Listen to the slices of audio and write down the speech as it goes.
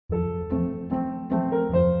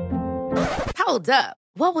Hold up.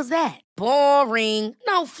 What was that? Boring.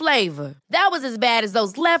 No flavor. That was as bad as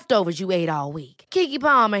those leftovers you ate all week. Keke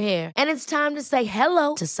Palmer here. And it's time to say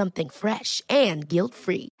hello to something fresh and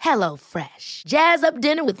guilt-free. Hello Fresh. Jazz up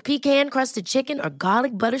dinner with pecan-crusted chicken or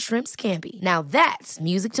garlic butter shrimp scampi. Now that's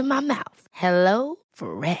music to my mouth. Hello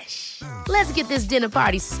Fresh. Let's get this dinner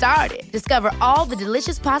party started. Discover all the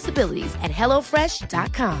delicious possibilities at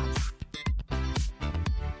hellofresh.com.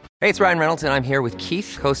 Hey, it's Ryan Reynolds, and I'm here with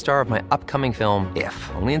Keith, co-star of my upcoming film,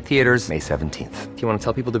 If, only in theaters May 17th. Do you want to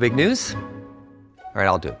tell people the big news? All right,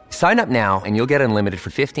 I'll do it. Sign up now and you'll get unlimited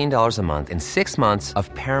for $15 a month and 6 months of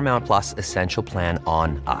Paramount Plus Essential Plan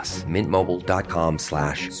on us.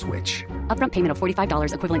 MintMobile.com/switch. Upfront payment of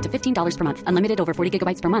 $45 equivalent to $15 per month. Unlimited over 40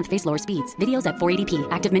 gigabytes per month. Face lower speeds. Videos at 480p.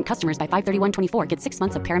 Active Mint customers by 531.24 get 6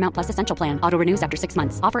 months of Paramount Plus Essential Plan. Auto renews after 6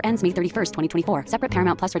 months. Offer ends May 31st, 2024. Separate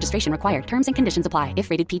Paramount Plus registration required. Terms and conditions apply if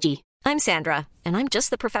rated PG. I'm Sandra, and I'm just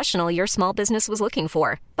the professional your small business was looking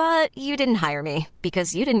for. But you didn't hire me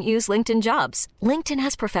because you didn't use LinkedIn Jobs. LinkedIn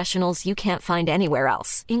has professionals you can't find anywhere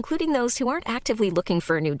else, including those who aren't actively looking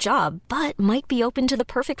for a new job, but might be open to the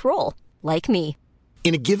perfect role, like me.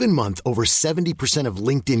 In a given month, over 70% of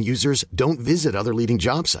LinkedIn users don't visit other leading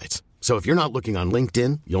job sites. So if you're not looking on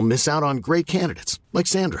LinkedIn, you'll miss out on great candidates like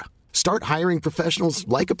Sandra. Start hiring professionals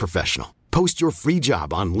like a professional. Post your free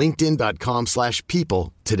job on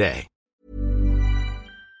linkedin.com/people today.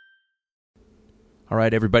 All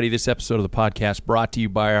right, everybody, this episode of the podcast brought to you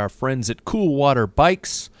by our friends at Cool Water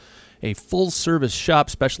Bikes, a full-service shop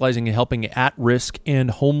specializing in helping at-risk and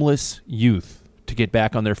homeless youth to get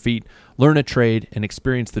back on their feet, learn a trade, and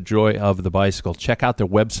experience the joy of the bicycle. Check out their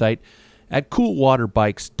website at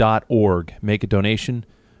coolwaterbikes.org. Make a donation,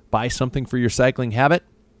 buy something for your cycling habit,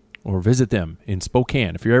 or visit them in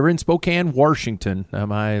Spokane. If you're ever in Spokane, Washington,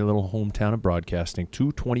 my little hometown of broadcasting,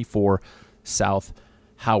 224 South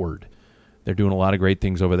Howard. They're doing a lot of great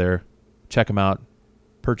things over there. Check them out.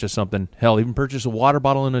 Purchase something. Hell, even purchase a water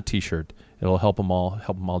bottle and a T-shirt. It'll help them all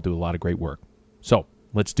do a lot of great work. So,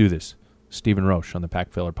 let's do this. Stephen Roche on the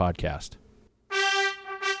Pack Filler Podcast.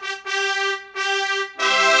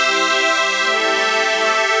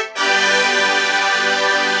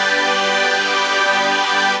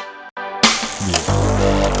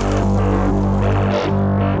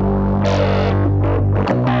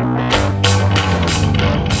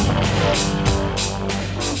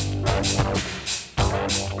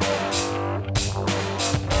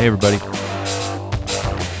 Hey, everybody.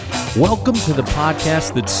 Welcome to the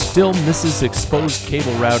podcast that still misses exposed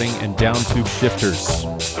cable routing and down-tube shifters.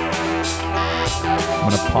 I'm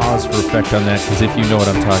going to pause for effect on that, because if you know what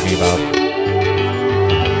I'm talking about.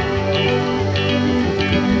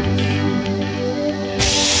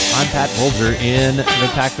 I'm Pat Bolger in the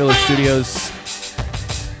Pack Filler Studios.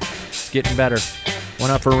 It's getting better.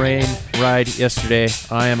 Went out for a rain ride yesterday.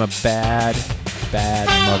 I am a bad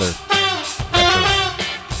mother.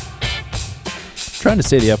 Trying to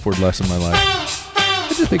say the F word less in my life. I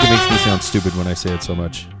just think it makes me sound stupid when I say it so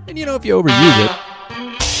much. And you know, if you overuse it,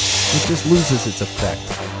 it just loses its effect.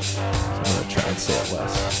 So I'm going to try and say it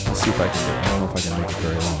less. Let's see if I can do it. I don't know if I can make it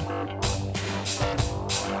very long.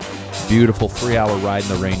 Beautiful 3-hour ride in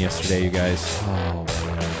the rain yesterday, you guys. Oh,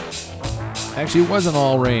 man. Actually, it wasn't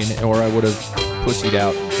all rain, or I would have pussied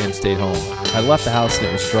out and stayed home. I left the house and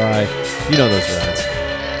it was dry. You know those rides.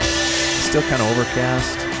 Still kind of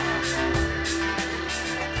overcast.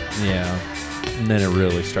 Yeah, and then it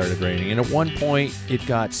really started raining. And at one point, it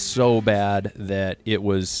got so bad that it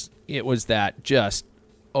was that just,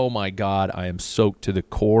 oh my God, I am soaked to the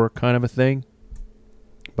core kind of a thing.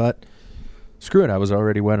 But screw it, I was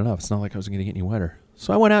already wet enough. It's not like I was going to get any wetter.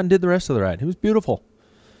 So I went out and did the rest of the ride. It was beautiful.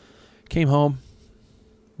 Came home,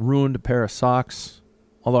 ruined a pair of socks,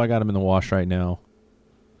 although I got them in the wash right now.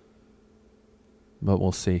 But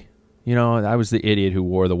we'll see. You know, I was the idiot who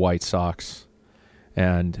wore the white socks.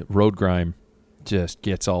 And road grime just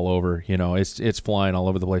gets all over, you know, it's flying all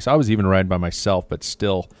over the place. I was even riding by myself, but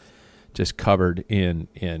still just covered in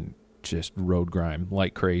just road grime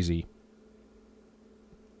like crazy.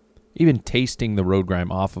 Even tasting the road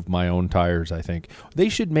grime off of my own tires, I think. They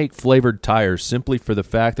should make flavored tires simply for the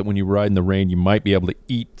fact that when you ride in the rain, you might be able to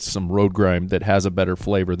eat some road grime that has a better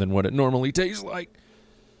flavor than what it normally tastes like.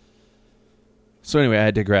 So anyway,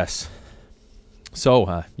 I digress.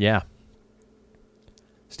 So, yeah.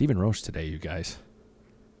 Stephen Roche today, you guys.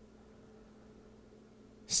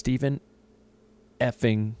 Stephen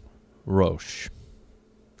effing Roche.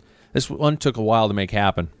 This one took a while to make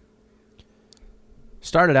happen.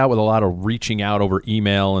 Started out with a lot of reaching out over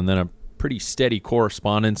email and then a pretty steady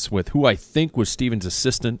correspondence with who I think was Stephen's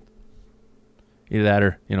assistant. Either that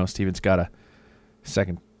or, you know, Stephen's got a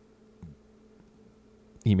second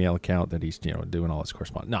email account that he's, doing all his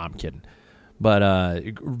correspondence. No, I'm kidding. But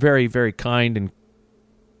very, very kind and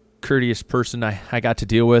courteous person I got to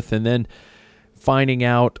deal with. And then finding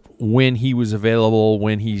out when he was available,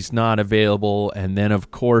 when he's not available, and then,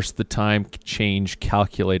 of course, the time change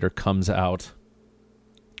calculator comes out.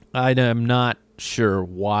 I am not sure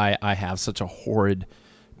why I have such a horrid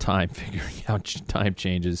time figuring out time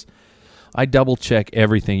changes. I double-check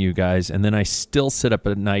everything, you guys, and then I still sit up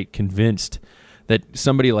at night convinced that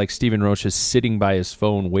somebody like Stephen Roche is sitting by his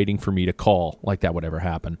phone waiting for me to call, like that would ever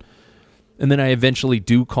happen. And then I eventually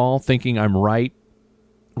do call, thinking I'm right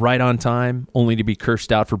on time, only to be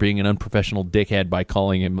cursed out for being an unprofessional dickhead by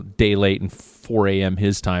calling him a day late and 4 a.m.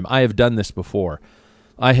 his time. I have done this before.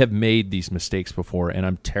 I have made these mistakes before, and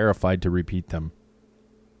I'm terrified to repeat them.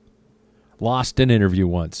 Lost an interview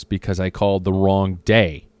once because I called the wrong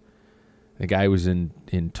day. The guy was in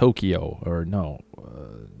Tokyo, or no,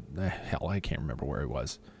 hell, I can't remember where he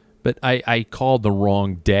was. But I called the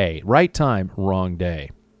wrong day. Right time, wrong day.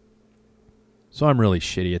 So I'm really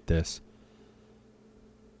shitty at this.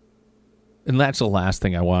 And that's the last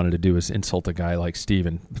thing I wanted to do is insult a guy like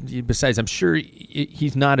Steven. Besides, I'm sure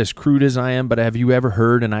he's not as crude as I am, but have you ever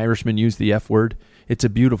heard an Irishman use the F word? It's a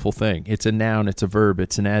beautiful thing. It's a noun, it's a verb,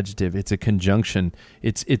 it's an adjective, it's a conjunction.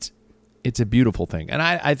 It's a beautiful thing. And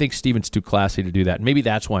I think Steven's too classy to do that. Maybe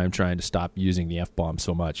that's why I'm trying to stop using the F-bomb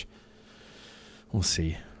so much. We'll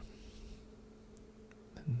see.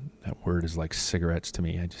 That word is like cigarettes to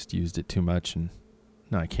me. I just used it too much, and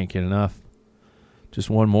no, I can't get enough. Just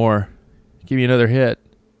one more. Give me another hit.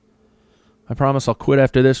 I promise I'll quit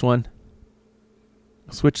after this one.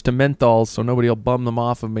 I'll switch to menthols so nobody will bum them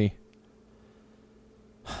off of me.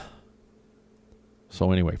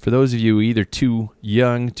 So anyway, for those of you either too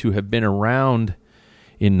young to have been around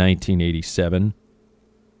in 1987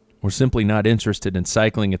 or simply not interested in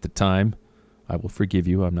cycling at the time, I will forgive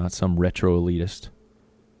you. I'm not some retro elitist.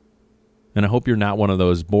 And I hope you're not one of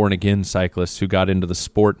those born-again cyclists who got into the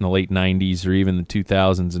sport in the late 90s or even the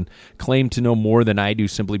 2000s and claim to know more than I do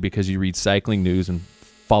simply because you read cycling news and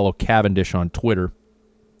follow Cavendish on Twitter.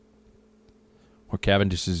 Or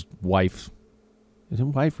Cavendish's wife. Is it a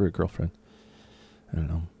wife or a girlfriend? I don't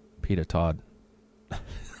know. Peter Todd.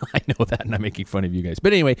 I know that, and I'm making fun of you guys.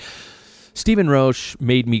 But anyway, Stephen Roche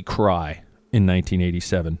made me cry in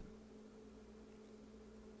 1987.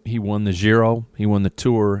 He won the Giro, he won the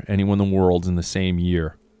Tour, and he won the Worlds in the same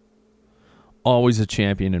year. Always a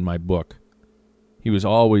champion in my book. He was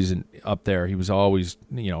always up there. He was always,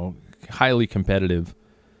 highly competitive.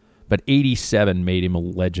 But 87 made him a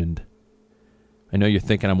legend. I know you're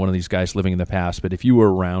thinking I'm one of these guys living in the past, but if you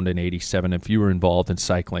were around in 87, if you were involved in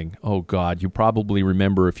cycling, oh God, you probably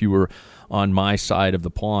remember if you were on my side of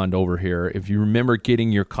the pond over here, if you remember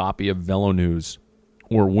getting your copy of Velo News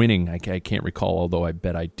or winning, I can't recall, although I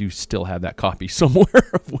bet I do still have that copy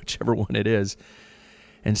somewhere of whichever one it is,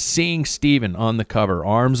 and seeing Stephen on the cover,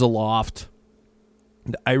 arms aloft,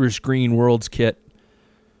 the Irish Green Worlds kit,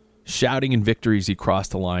 shouting in victories he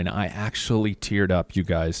crossed the line, I actually teared up, you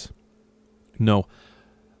guys. No,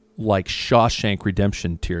 like Shawshank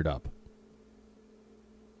Redemption teared up.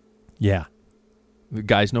 Yeah. The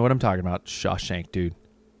guys know what I'm talking about. Shawshank, dude.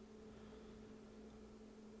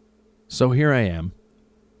 So here I am,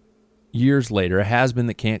 years later, a has-been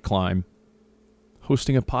that can't climb,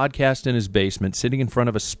 hosting a podcast in his basement, sitting in front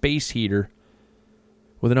of a space heater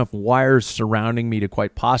with enough wires surrounding me to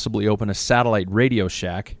quite possibly open a satellite Radio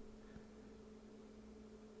Shack.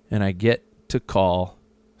 And I get to call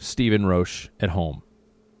Stephen Roche at home.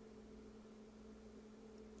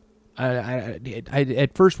 I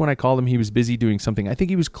at first when I called him, he was busy doing something. I think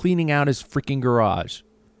he was cleaning out his freaking garage.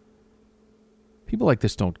 People like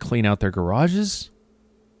this don't clean out their garages.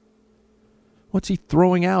 What's he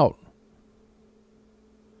throwing out?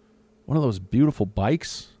 One of those beautiful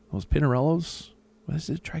bikes? Those Pinarellos? What is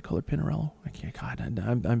it? Tricolor Pinarello? I can't.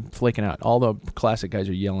 God, I'm flaking out. All the classic guys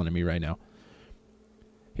are yelling at me right now.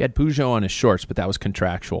 He had Peugeot on his shorts, but that was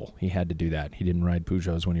contractual. He had to do that. He didn't ride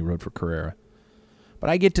Peugeots when he rode for Carrera. But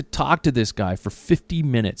I get to talk to this guy for 50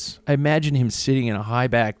 minutes. I imagine him sitting in a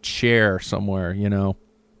high-back chair somewhere, He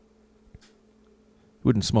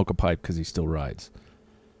wouldn't smoke a pipe because he still rides.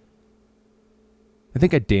 I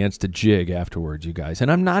think I danced a jig afterwards, you guys. And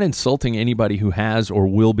I'm not insulting anybody who has or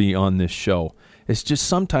will be on this show. It's just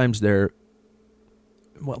sometimes there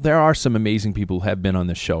are some amazing people who have been on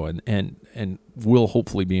this show and will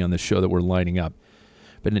hopefully be on this show that we're lining up.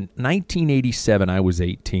 But in 1987, I was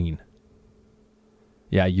 18.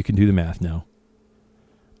 Yeah, you can do the math now.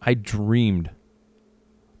 I dreamed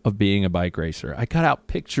of being a bike racer. I cut out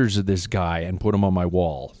pictures of this guy and put them on my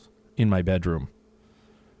walls in my bedroom.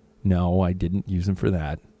 No, I didn't use them for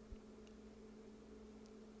that.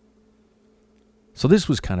 So this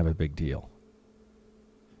was kind of a big deal.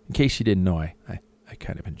 In case you didn't know, I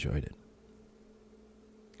kind of enjoyed it.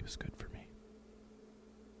 It was good for me.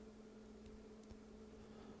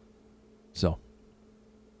 So,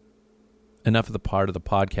 enough of the part of the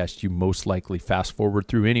podcast you most likely fast forward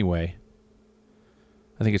through anyway.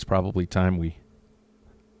 I think it's probably time we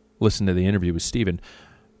listen to the interview with Stephen.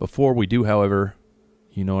 Before we do, however,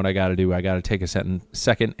 you know what I got to do. I got to take a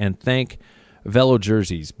second and thank Velo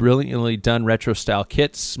Jerseys. Brilliantly done retro-style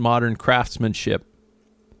kits, modern craftsmanship.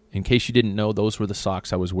 In case you didn't know, those were the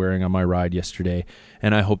socks I was wearing on my ride yesterday,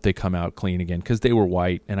 and I hope they come out clean again because they were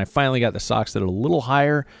white. And I finally got the socks that are a little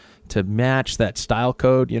higher to match that style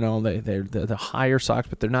code. You know, they're the higher socks,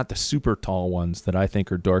 but they're not the super tall ones that I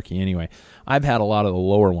think are dorky anyway. I've had a lot of the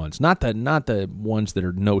lower ones, not the ones that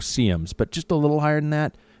are no seams, but just a little higher than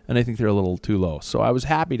that, and I think they're a little too low. So I was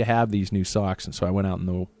happy to have these new socks, and so I went out in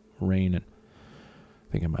the rain, and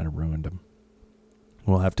I think I might have ruined them.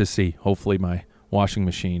 We'll have to see. Hopefully my washing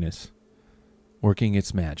machine is working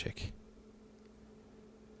its magic.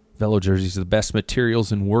 Velo Jerseys are the best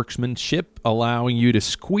materials and workmanship, allowing you to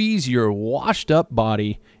squeeze your washed-up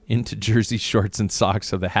body into jersey shorts and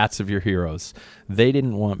socks of the hats of your heroes. They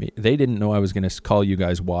didn't know I was going to call you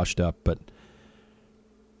guys washed up, but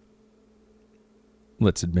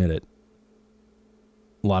let's admit it.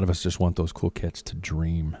 A lot of us just want those cool kits to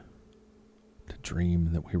dream. To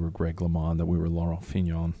dream that we were Greg LeMond, that we were Laurent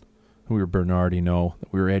Fignon, that we were Bernard Hinault,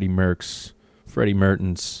 that we were Eddie Merckx, Freddie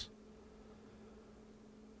Mertens,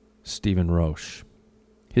 Stephen Roche.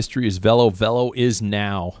 History is Velo. Velo is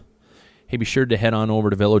now. Hey, be sure to head on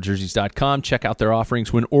over to velojerseys.com. Check out their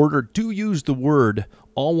offerings. When order, do use the word,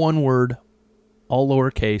 all one word, all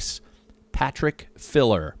lowercase, Patrick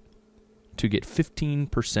Filler, to get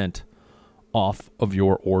 15% off of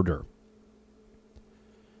your order.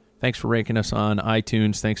 Thanks for ranking us on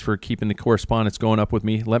iTunes. Thanks for keeping the correspondence going up with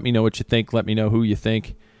me. Let me know what you think. Let me know who you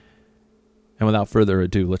think. And without further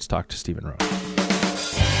ado, let's talk to Stephen Roche.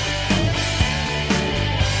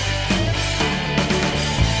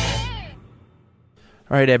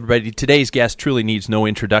 All right, everybody. Today's guest truly needs no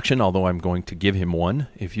introduction, although I'm going to give him one.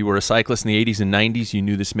 If you were a cyclist in the 80s and 90s, you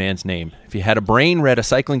knew this man's name. If you had a brain, read a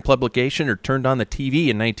cycling publication, or turned on the TV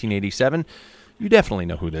in 1987, you definitely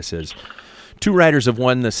know who this is. Two riders have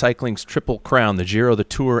won the cycling's triple crown, the Giro, the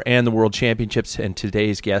Tour, and the World Championships, and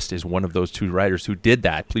today's guest is one of those two riders who did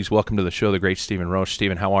that. Please welcome to the show the great Stephen Roche.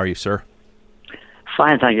 Stephen, how are you, sir?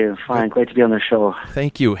 Fine, thank you. Fine. Great to be on the show.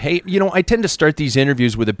 Thank you. Hey, I tend to start these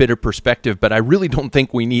interviews with a bit of perspective, but I really don't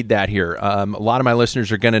think we need that here. A lot of my listeners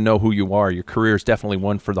are going to know who you are. Your career is definitely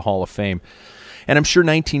one for the Hall of Fame. And I'm sure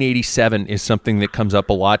 1987 is something that comes up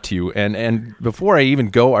a lot to you. And before I even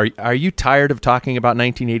go, are you tired of talking about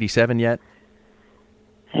 1987 yet?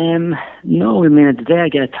 No, I mean, the day I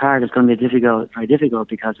get tired is going to be very difficult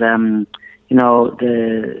because, the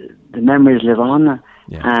memories live on.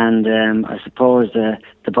 Yeah. And I suppose the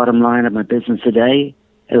bottom line of my business today,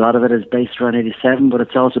 a lot of it is based around 87, but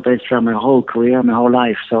it's also based around my whole career, my whole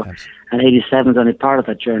life. So, and 87 is only part of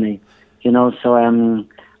that journey, So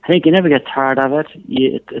I think you never get tired of it.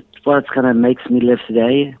 It's what kind of makes me live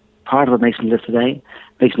today. Part of what makes me live today,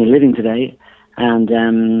 makes me living today. And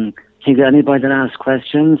I think that anybody that asks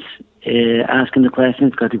questions, asking the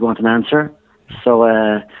questions, got to go on an answer. So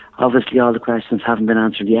obviously all the questions haven't been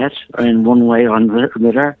answered yet, or in one way or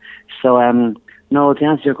another. So no, to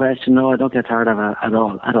answer your question, no, I don't get tired of it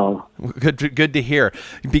at all. Good to hear.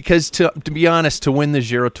 Because to be honest, to win the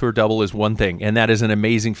Giro Tour double is one thing, and that is an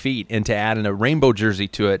amazing feat. And to add in a rainbow jersey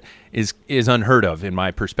to it is unheard of in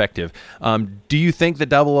my perspective. Do you think the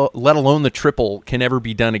double, let alone the triple, can ever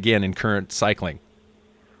be done again in current cycling?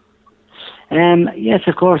 Yes,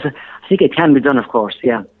 of course. I think it can be done, of course,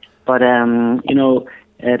 yeah. But,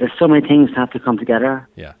 there's so many things that have to come together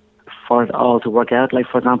for it all to work out. Like,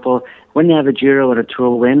 for example, when you have a Giro or a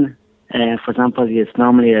Tour win, for example, it's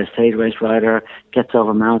normally a stage race rider, gets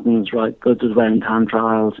over mountains, right, goes to the wet and time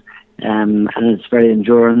trials, and it's very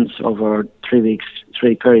endurance over 3 weeks,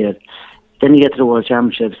 3 period. Then you get to the World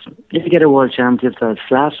Championships. If you get a World Championships that's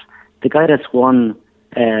flat, the guy that's won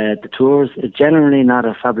the Tours is generally not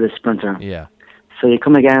a fabulous sprinter. Yeah. So you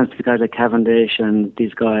come against the guys like Cavendish and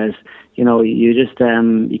these guys, you just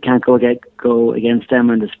you can't go against them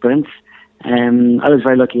in the sprints. I was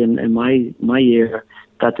very lucky in my year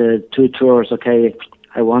that the 2 Tours,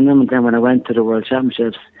 I won them, and then when I went to the World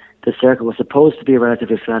Championships, the circuit was supposed to be a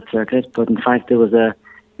relatively flat circuit, but in fact it was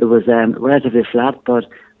relatively flat. But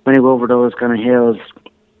when you go over those kind of hills,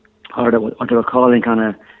 or what they were calling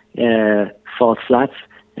kind of false flats,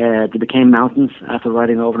 they became mountains after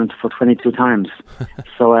riding over them for 22 times.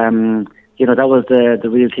 So, that was the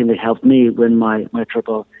real team that helped me win my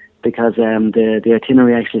triple, because the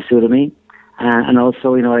itinerary actually suited me. And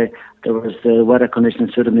also, there was the weather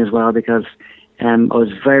conditions suited me as well, because I was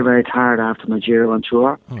very, very tired after my Giro on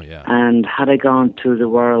tour. Oh, yeah. And had I gone to the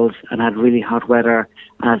Worlds and had really hot weather,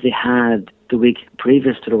 as they had the week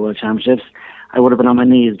previous to the World Championships, I would have been on my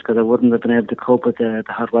knees, because I wouldn't have been able to cope with the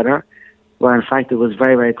hot weather. Where in fact it was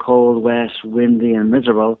very, very cold, wet, windy and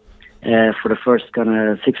miserable for the first kind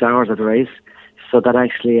of 6 hours of the race. So that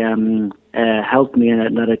actually helped me,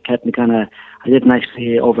 and that it kept me I didn't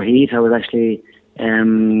actually overheat. I was actually,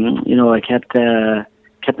 I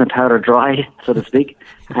kept my powder dry, so to speak.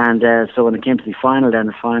 And so when it came to the final, then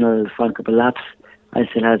the final couple of laps, I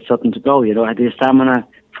still had something to go. I had the stamina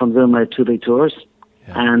from doing my 2 big tours.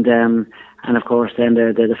 Yeah. And of course then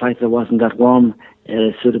the fact that it wasn't that warm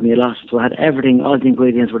suited me a lot. So I had everything, all the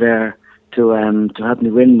ingredients were there to help me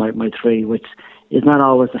win my 3, which is not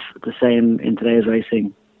always the same in today's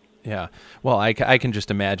racing. Yeah. Well, I can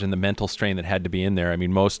just imagine the mental strain that had to be in there. I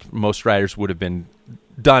mean, most riders would have been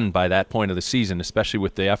done by that point of the season, especially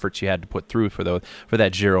with the efforts you had to put through for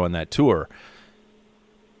that Giro and that tour.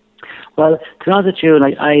 Well, to be honest with you,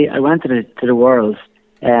 I went to the Worlds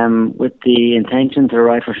with the intention to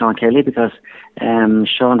ride for Sean Kelly, because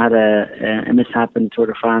Sean had a mishap in the Tour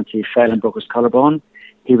de France. He fell and broke his collarbone.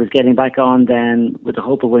 He was getting back on then with the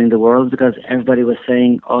hope of winning the Worlds, because everybody was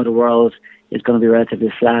saying, the Worlds is going to be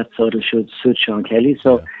relatively flat, so it should suit Sean Kelly.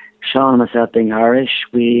 So Sean and myself, being Irish,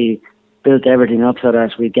 we built everything up so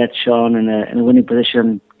that we get Sean in a winning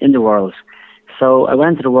position in the Worlds. So I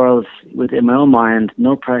went to the Worlds with, in my own mind,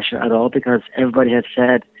 no pressure at all, because everybody had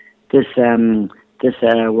said this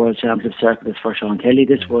World Championship circuit is for Sean Kelly,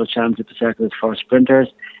 this World Championship circuit is for sprinters.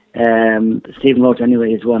 Stephen Roche, anyway,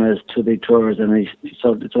 he's won his 2 big tours, and he's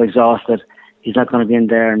so exhausted, he's not going to be in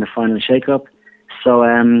there in the final shake-up. So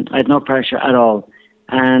I had no pressure at all.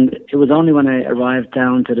 And it was only when I arrived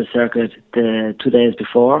down to the circuit the 2 days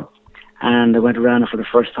before, and I went around it for the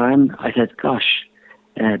first time, I said, gosh,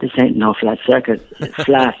 this ain't no flat circuit. It's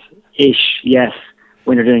flat-ish, yes,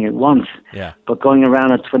 when you're doing it once. Yeah. But going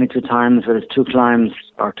around it 22 times with 2 climbs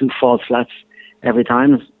or 2 false flats every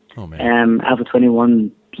time, after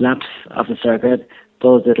 21 laps of the circuit,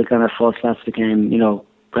 those little kind of false flats became,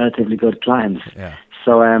 relatively good climbs. Yeah.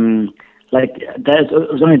 So, it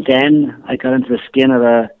was only then I got into the skin of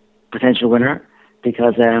a potential winner,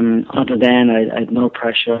 because until then I had no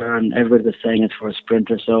pressure, and everybody was saying it's for a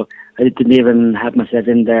sprinter, so I didn't even have myself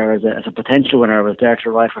in there as a potential winner. I was there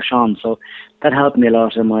to ride for Sean, so that helped me a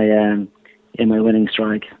lot in my winning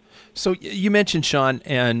strike. So you mentioned Sean,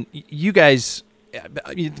 and you guys,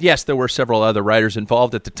 yes, there were several other riders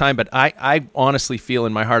involved at the time, but I honestly feel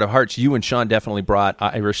in my heart of hearts, you and Sean definitely brought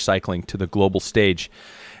Irish cycling to the global stage.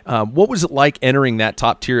 What was it like entering that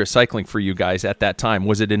top tier of cycling for you guys at that time?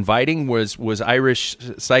 Was it inviting? Was Irish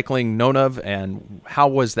cycling known of? And how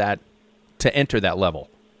was that to enter that level?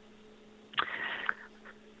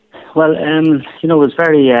 Well, it was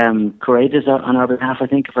very courageous on our behalf, I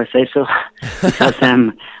think, if I say so. Because,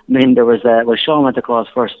 there was, Sean went across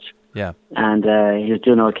first. Yeah. And he was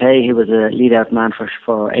doing okay. He was a lead-out man for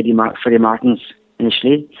Freddie Martins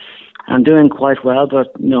initially. I'm doing quite well,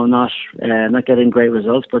 but not getting great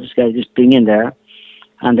results, but just being in there.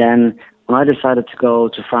 And then when I decided to go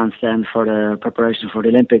to France then for the preparation for the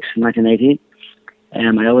Olympics in 1980,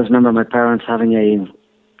 I always remember my parents having a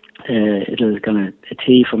little kind of a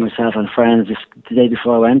tea for myself and friends just the day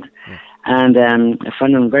before I went. Yeah. And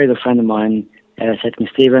a very good friend of mine said to me,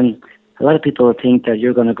 Stephen, a lot of people think that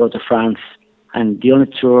you're going to go to France and the only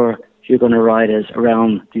tour you're going to ride is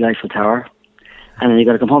around the Eiffel Tower, and then you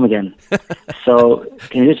got to come home again. So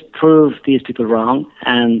can you just prove these people wrong?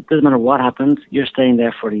 And it doesn't matter what happens, you're staying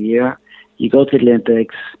there for the year. You go to the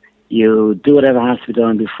Olympics, you do whatever has to be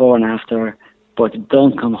done before and after, but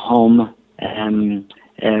don't come home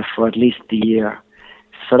for at least the year.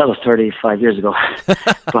 So that was 35 years ago.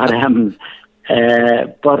 But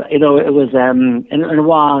it was and it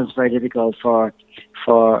was very difficult for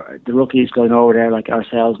the rookies going over there, like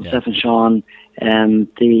ourselves, myself and Sean,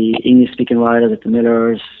 the English-speaking riders like the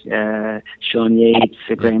Millers, Sean Yates,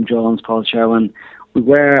 Graham Jones, Paul Sherwin. We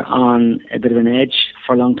were on a bit of an edge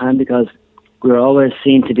for a long time because we were always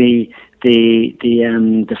seen to be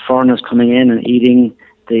the foreigners coming in and eating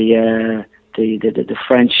the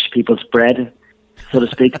French people's bread, so to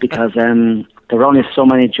speak, because there were only so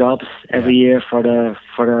many jobs every year for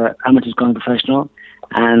the amateurs going professional,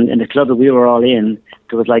 and in the club that we were all in,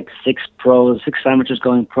 there was like six amateurs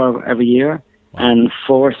going pro every year, and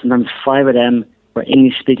 4, sometimes 5 of them were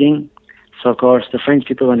English speaking. So, of course, the French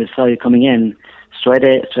people, when they saw you coming in, straight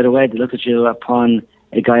away, they look at you upon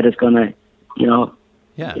a guy that's going to,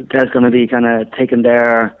 that's going to be kind of taking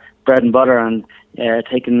their bread and butter and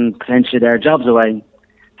taking potentially their jobs away.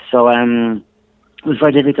 So it was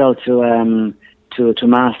very difficult to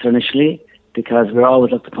master initially, because we were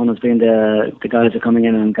always looked upon as being the guys that are coming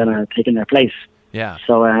in and kind of taking their place. Yeah.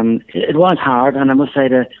 So it was hard, and I must say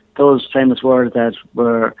that those famous words that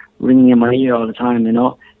were ringing in my ear all the time,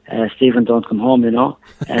 Stephen, don't come home, it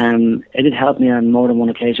did help me on more than one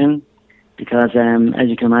occasion, because as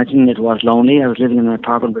you can imagine, it was lonely. I was living in an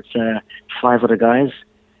apartment with 5 other guys,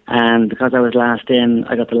 and because I was last in,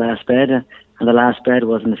 I got the last bed, and the last bed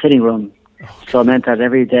was in the sitting room. So it meant that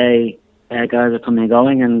every day guys are coming and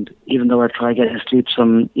going, and even though I try to get to sleep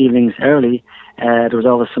some evenings early, there was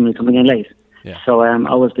always somebody coming in late. Yeah. So I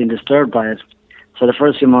was being disturbed by it. So the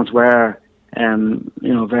first few months were,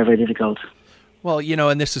 very, very difficult. Well,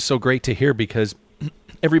 and this is so great to hear, because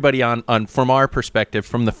everybody on from our perspective,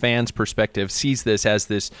 from the fans' perspective, sees this as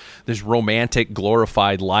this romantic,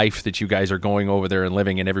 glorified life that you guys are going over there and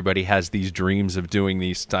living, and everybody has these dreams of doing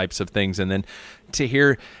these types of things. And then to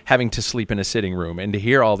hear having to sleep in a sitting room, and to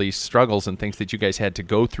hear all these struggles and things that you guys had to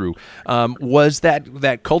go through, was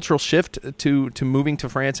that cultural shift to moving to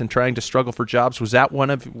France and trying to struggle for jobs, was that one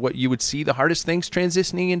of what you would see the hardest things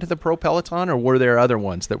transitioning into the pro peloton, or were there other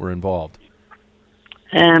ones that were involved?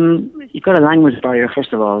 You've got a language barrier,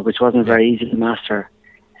 first of all, which wasn't very easy to master.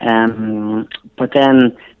 But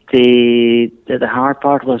then the hard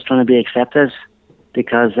part was trying to be accepted,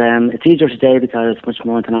 because it's easier today because it's much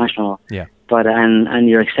more international. Yeah. But and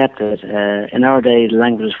you're accepted. In our day, the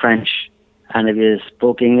language was French, and if you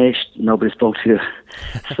spoke English, nobody spoke to you.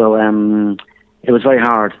 So it was very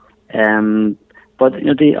hard. But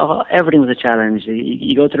everything was a challenge.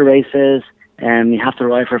 You go to the races, you have to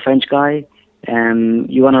ride for a French guy.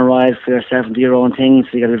 You want to ride for yourself and do your own things,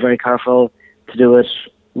 so you got to be very careful to do it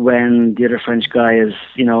when the other French guy is,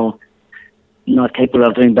 not capable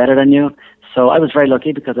of doing better than you. So I was very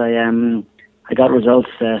lucky, because I got results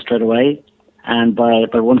straight away, and by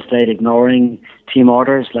one stage ignoring team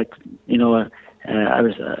orders, I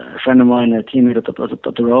was a friend of mine, a teammate up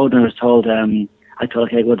the road, and I was told, I thought,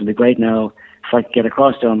 okay, it would be great now if I could get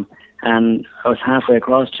across to him, and I was halfway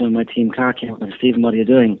across to him. My team car came up and, Stephen, what are you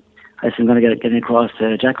doing? I said, I'm going to get across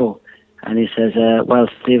to Jacko. And he says, well,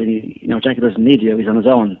 Stephen, Jacko doesn't need you. He's on his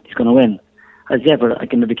own. He's going to win. I said, yeah, but I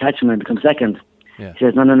can maybe catch him and become second. Yeah. He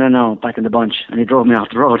says, no, back in the bunch. And he drove me off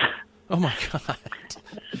the road. Oh, my God.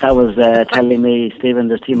 That was telling me, Stephen,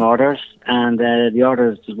 there's team orders. And the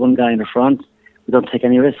orders, there's one guy in the front. We don't take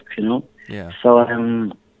any risks, Yeah. So,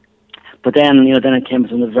 but then, then it came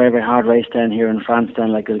to a very, very hard race then here in France,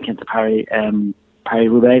 then, like it came to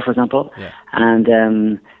Paris-Roubaix, for example. Yeah.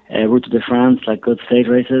 And Route de France, like good stage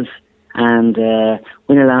races. And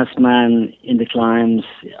when you're last man in the climbs,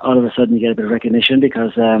 all of a sudden you get a bit of recognition,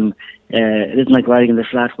 because it isn't like riding in the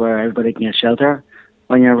flat where everybody can get shelter.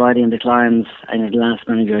 When you're riding in the climbs and you're the last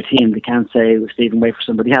man of your team, they can't say, Stephen, wait for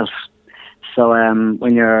somebody else. So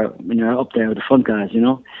when you're up there with the front guys,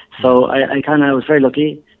 So I kind of was very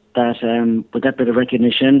lucky that with that bit of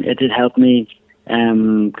recognition, it did help me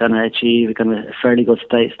kind of achieve kind of a fairly good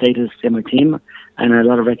status in my team, and a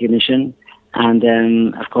lot of recognition. And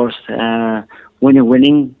of course, when you're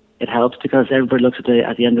winning, it helps, because everybody looks at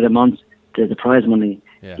the end of the month, the prize money.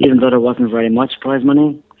 Yeah. Even though there wasn't very much prize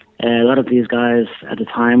money, a lot of these guys at the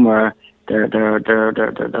time were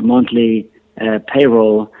their monthly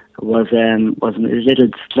payroll was a little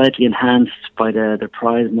slightly enhanced by the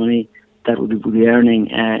prize money that would be earning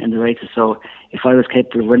in the races. So if I was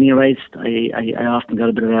capable of winning a race, I often got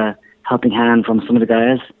a bit of a helping hand from some of the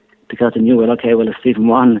guys, because they knew, well, if Stephen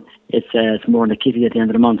won, it's more than a kitty at the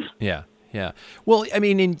end of the month. Yeah, yeah. Well, I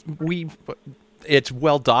mean, it's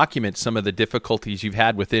well documented some of the difficulties you've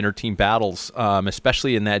had with inter-team battles,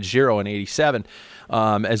 especially in that Giro in '87,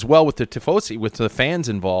 as well with the Tifosi, with the fans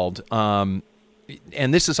involved. And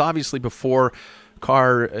this is obviously before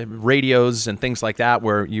car radios and things like that,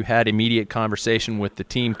 where you had immediate conversation with the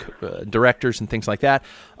team directors and things like that.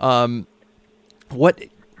 What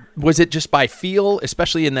was it, just by feel,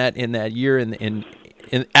 especially in that year in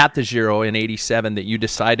at the Giro in '87, that you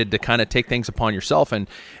decided to kind of take things upon yourself and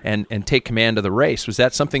take command of the race? Was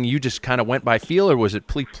that something you just kind of went by feel, or was it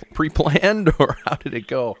pre-planned, or how did it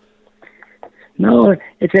go? No,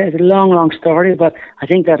 it's a long story, but I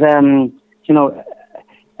think that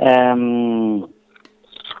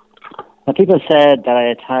when people said that I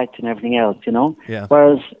attacked and everything else, Yeah.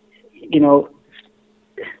 Whereas,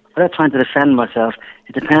 without trying to defend myself,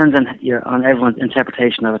 it depends on everyone's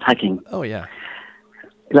interpretation of attacking. Oh yeah.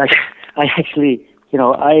 Like, I actually,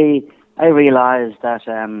 I I realised that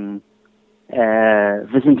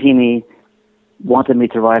Vicentini wanted me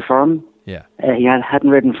to ride for him. Yeah. He hadn't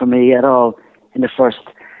ridden for me at all in the first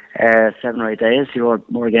 7 or 8 days. He rode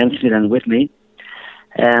more against me than with me.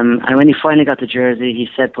 And when he finally got the jersey, he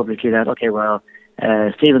said publicly that, okay, well,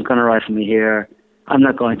 Stephen's going to ride for me here. I'm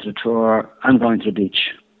not going to the tour. I'm going to the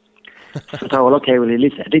beach. So I thought, well, okay, well, at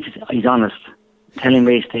least he's honest. Telling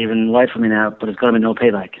me, Stephen, ride for me now, but it's going to be no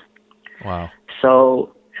payback. Wow.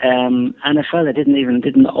 So, and I felt I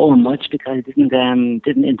didn't owe him much because he didn't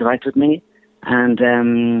interact with me, and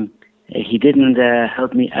he didn't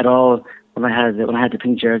help me at all when I had the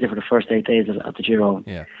pink jersey for the first 8 days of the Giro.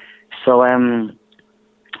 Yeah. So,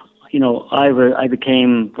 you know, I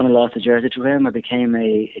became, when I lost the jersey to him, I became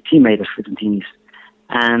a teammate of Vicentini's.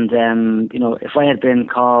 And, you know, if I had been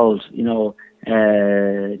called, you know,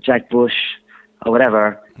 Jack Bush or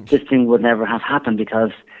whatever, this thing would never have happened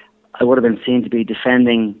because I would have been seen to be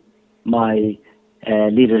defending my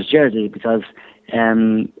leader's jersey because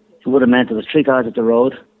it would have meant there was 3 guys up the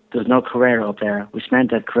road. There was no Carrera up there, which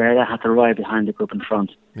meant that Carrera had to ride behind the group in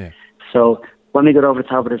front. Yeah. So when we got over the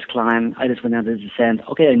top of this climb, I just went down to the descent.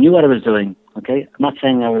 Okay, I knew what I was doing. Okay, I'm not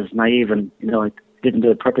saying I was naive and, you know, I didn't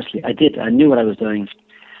do it purposely. I did. I knew what I was doing.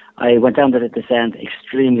 I went down to the descent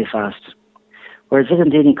extremely fast. Whereas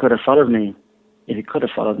Vicentini could have followed me, if he could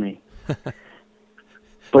have followed me.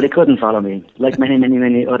 But he couldn't follow me, like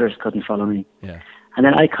many others couldn't follow me. Yeah. And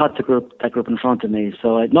then I caught that group in front of me.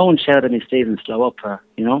 So no one shouted at me, Stephen, slow up,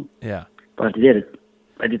 you know? Yeah. But they did it.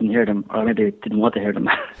 I didn't hear them, or maybe I didn't want to hear them.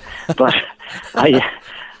 But I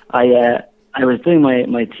was doing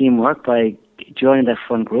my teamwork by joining that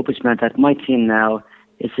front group, which meant that my team now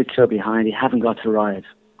is secure behind. They haven't got to ride.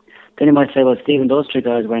 Then you might say, well, Stephen, those 3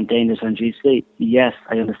 guys weren't dangerous on GC. Yes,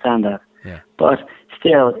 I understand that. Yeah. But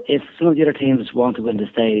still, if some of the other teams want to win the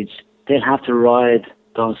stage, they'll have to ride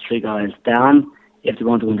those 3 guys down if they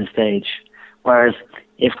want to win the stage. Whereas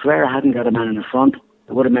if Carrera hadn't got a man in the front,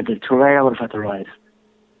 it would have meant that Carrera would have had to ride.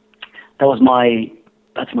 That's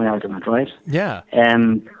my argument, right? Yeah.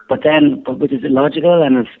 But which is illogical,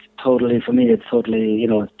 and it's totally, for me, it's totally, you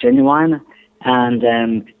know, genuine.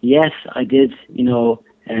 And yes, I did, you know,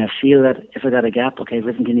 feel that if I got a gap, okay,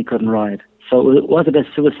 Vicentini couldn't ride. So it was a bit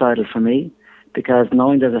suicidal for me, because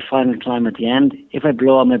knowing there's a final climb at the end, if I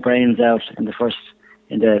blow all my brains out in the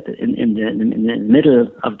middle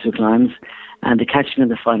of 2 climbs, and they catch me in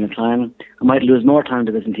the final climb, I might lose more time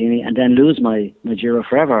to Vicentini and then lose my Giro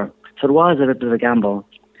forever. So it was a bit of a gamble.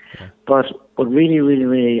 Yeah. But what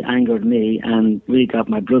really angered me and really got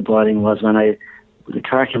my blood boiling was when the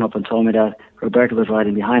car came up and told me that Roberto was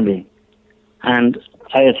riding behind me. And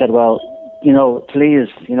I had said, well, you know, please,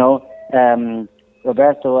 you know,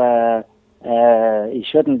 Roberto, he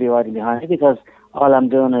shouldn't be riding behind me because all I'm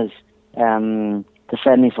doing is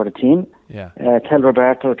defending for the team. Yeah. Tell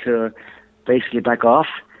Roberto to basically back off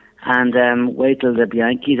and wait till the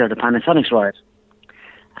Bianchis or the Panasonics ride.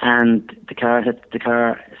 And the car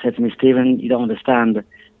said to me, Stephen, you don't understand.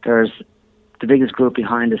 There's the biggest group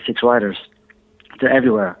behind the 6 riders. They're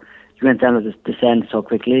everywhere. You went down the descent so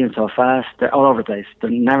quickly and so fast. They're all over the place. They're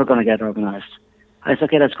never going to get organised. I said,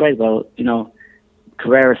 okay, that's great. Well, you know,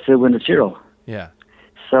 Carrera still win the Giro. Yeah.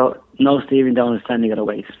 So, no, Stephen, don't understand. You got to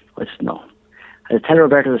wait. I said, no. I tell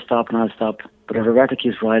Roberto to stop and I'll stop. But if Roberto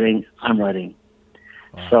keeps riding, I'm riding.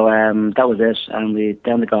 Wow. So that was it. And we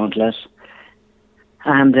down the gauntlet.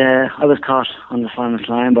 And I was caught on the final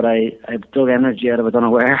climb, but I dug energy out of I don't know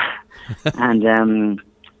where. And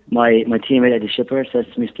my teammate Eddie Shipper says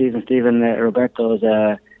to me, Stephen, Roberto's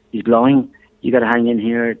he's blowing. You got to hang in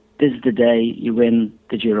here. This is the day you win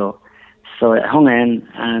the Giro. So I hung in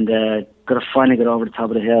and finally got over the top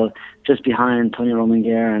of the hill, just behind Tony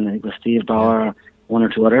Rominger and I think it was Steve Bauer, 1 or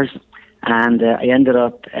 2 others. And I ended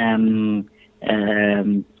up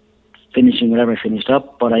finishing whatever I finished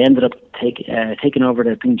up, but I ended up taking over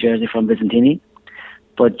the pink jersey from Vicentini,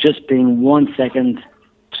 but just being 1 second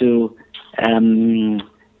to Tony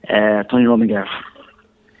Rominger.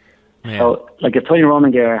 Yeah. So, like, if Tony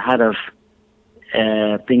Rominger had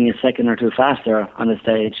been a second or 2 faster on the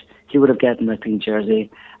stage, he would have gotten the pink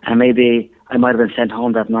jersey, and maybe I might have been sent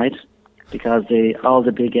home that night because all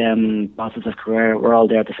the big bosses of Carrera were all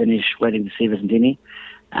there to finish, waiting to see Vicentini.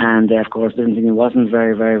 And of course, Vicentini wasn't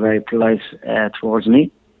very polite towards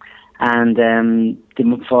me. And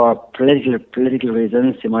for political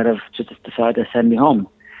reasons, they might have just decided to send me home.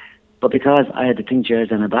 But because I had the pink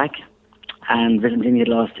jersey on my back, and Vicentini had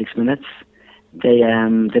lost 6 minutes, they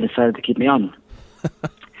decided to keep me on.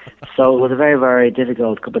 So it was a very, very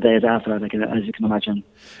difficult couple of days after that, as you can imagine.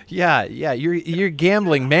 Yeah, you're a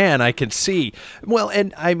gambling man, I can see. Well,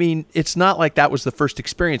 and I mean, it's not like that was the first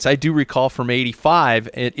experience. I do recall from '85,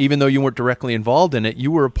 even though you weren't directly involved in it,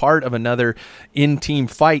 you were a part of another in-team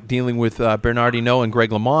fight dealing with Bernard Hinault and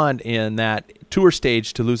Greg LeMond in that tour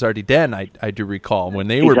stage to Toulouse Ardiden, I do recall, when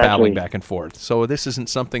they were battling back and forth. So this isn't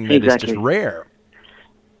something that is just rare.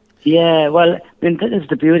 Yeah, well, I mean, that is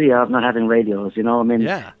the beauty of not having radios, you know. I mean,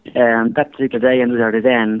 that particular day in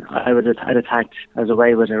Ardiden, I'd attacked, I was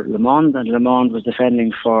away with Le Monde, and Le Monde was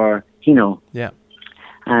defending for Hinault. Yeah.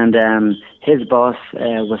 And his boss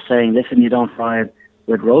was saying, listen, you don't ride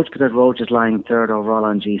with Roche because Roche is lying third overall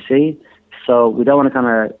on GC, so we don't want to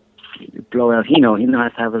kind of blow out Hinault. Hinault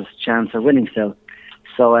has to have his chance of winning still.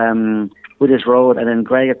 So we just rode, and then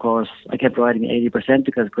Greg, of course, I kept riding 80%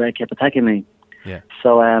 because Greg kept attacking me. Yeah.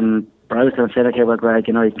 So, but I was going to say, okay, well, Greg,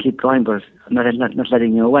 you know, you keep going, but I'm not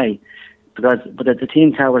letting you away. But the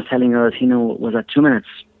team car was telling us, was at 2 minutes.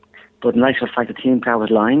 But in actual fact, the team car was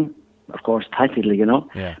lying, of course, tactically, you know,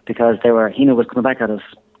 because Hinault was coming back at us.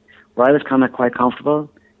 Where I was kind of quite comfortable,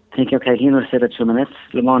 thinking, okay, Hinault said at 2 minutes,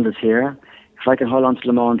 Le Monde is here. If I can hold on to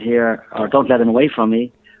Le Monde here, or don't let him away from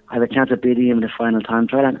me, I have a chance of beating him in the final time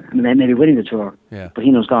trial, and maybe winning the tour. Yeah. But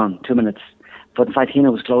Hinault's gone, 2 minutes. But in fact,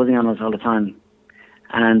 Hinault was closing on us all the time,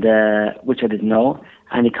 and which I didn't know,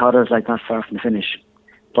 and he caught us like not far from the finish.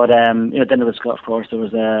 But then there was, of course, there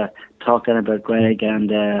was talk then about Greg and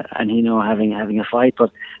Hinault having a fight.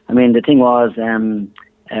 But I mean, the thing was,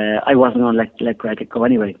 I wasn't going to let Greg go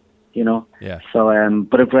anyway, you know. Yeah. So,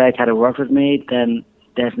 but if Greg had worked with me, then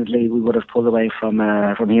definitely we would have pulled away from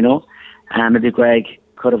Hinault, and maybe Greg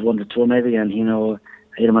could have won the tour, maybe, and Hinault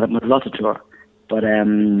might have lost the tour. But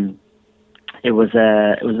it was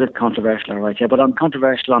a bit controversial, right? Yeah, but I'm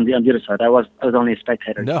controversial on the other side. I was only a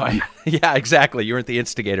spectator. No, yeah, exactly. You weren't the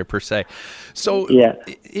instigator per se. So yeah,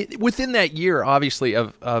 within that year, obviously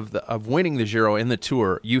of winning the Giro and the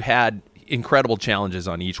Tour, you had incredible challenges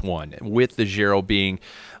on each one. With the Giro being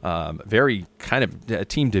very kind of a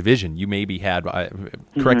team division, you maybe had,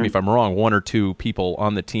 correct me if I'm wrong, one or two people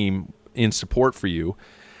on the team in support for you.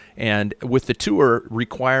 And with the Tour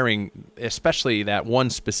requiring, especially that one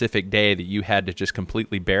specific day that you had to just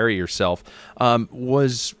completely bury yourself,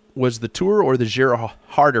 was the Tour or the Giro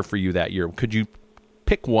harder for you that year? Could you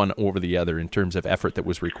pick one over the other in terms of effort that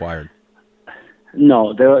was required?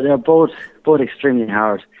 No, they're both extremely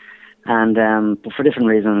hard, and but for different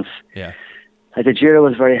reasons. Yeah. Like the Giro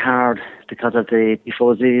was very hard because of the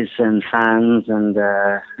tifosis and fans and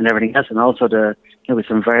everything else, and also there was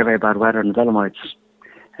some very, very bad weather in the Dolomites.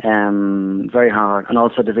 Very hard, and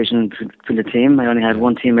also division between the team. I only had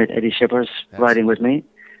one teammate, Eddie Shippers, riding with me,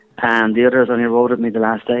 and the others only rode with me the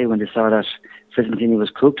last day when they saw that Visentini was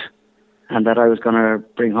cooked, and that I was going to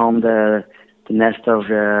bring home the nest of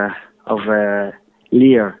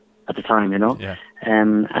Lear at the time, you know. Yeah.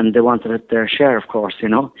 And they wanted their share, of course, you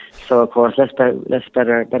know. So of course, let's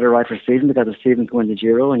better ride for Stephen, because if Stephen can win the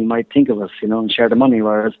Giro, and you might think of us, you know, and share the money.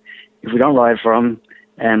 Whereas if we don't ride for him,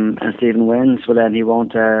 and Stephen wins, well then he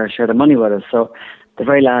won't share the money with us. So the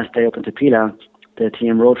very last day up in Pila, the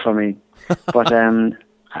team rode for me. But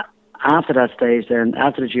after that stage, then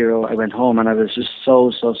after the Giro, I went home and I was just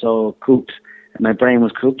so cooked. And my brain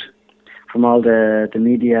was cooked from all the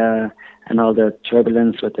media and all the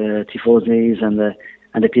turbulence with the tifosis and the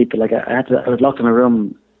people. Like I was locked in my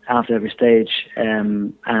room after every stage,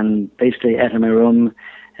 and basically ate in my room.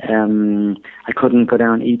 I couldn't go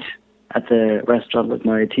down and eat at the restaurant with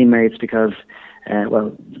my teammates because,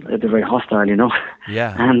 well, they're very hostile, you know.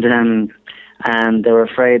 Yeah. And they were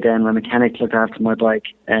afraid then my mechanic looked after my bike,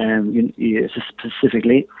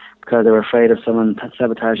 specifically because they were afraid of someone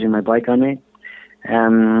sabotaging my bike on me.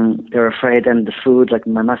 They were afraid then the food, like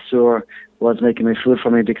my masseur was making my food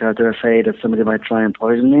for me because they were afraid that somebody might try and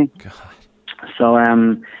poison me. God. So,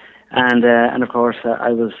 and of course,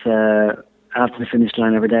 I was, after the finish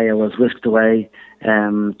line every day, I was whisked away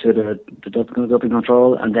to the doping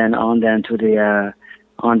control, and then on to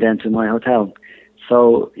my hotel.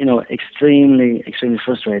 So, you know, extremely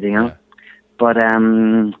frustrating, huh? But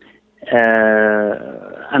and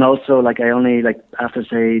also, like, I only, like, after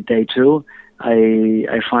say day 2,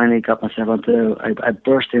 I finally got myself onto. I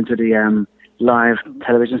burst into the live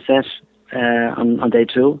television set on day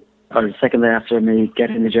 2. Or the second day after me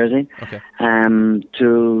getting in New Jersey,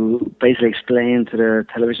 to basically explain to the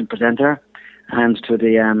television presenter and to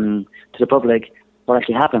the public what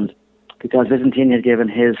actually happened, because Visentini had given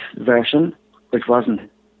his version, which wasn't.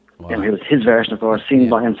 Wow. You know, it was his version, of course, seen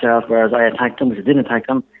by himself, whereas I attacked him, which I didn't attack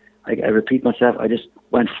him. I repeat myself, I just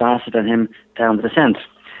went faster than him down the descent.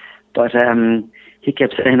 But he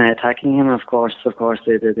kept saying attacking him. Of course,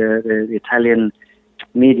 the Italian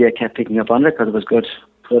media kept picking up on it because it was good.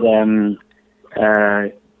 It's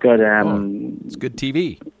good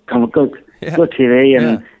TV. Good TV,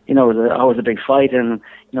 and it was always a big fight, and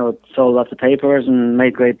it sold lots of papers and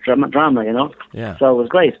made great drama. Yeah. So it was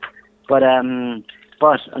great, but at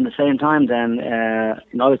the same time, then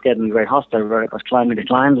I was getting very hostile. I was climbing the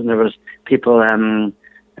climbs, and there was people.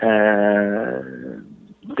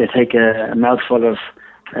 They take a mouthful of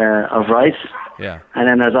rice, and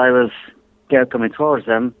then as I was coming towards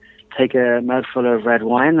them, take a mouthful of red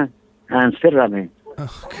wine and spit it at me.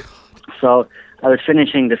 Oh, God. So I was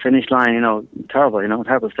finishing the finish line,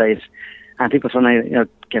 terrible state, and people trying to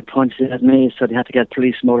get punches at me. So they had to get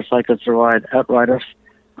police motorcycles to ride outriders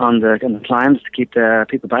on the climbs to keep the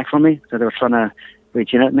people back from me. So they were trying to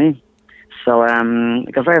reach in at me. So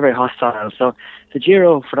it got very, very hostile. So the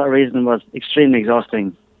Giro, for that reason, was extremely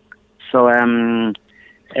exhausting. So after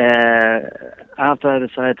I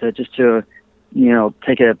decided to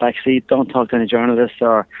take a back seat, don't talk to any journalists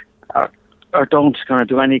or don't kind of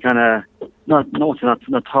do any kind of not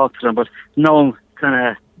talk to them, but no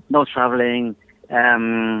traveling.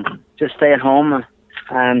 Just stay at home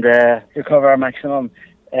and recover maximum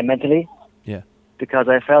mentally. Yeah. Because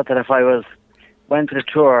I felt that if I went to the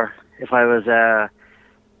tour, if I was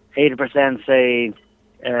 80% say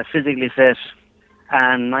physically fit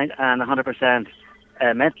and 100%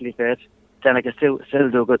 mentally fit, then I could still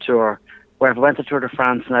do a good tour. Where if I went to Tour de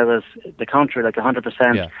France and I was the country like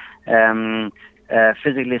 100%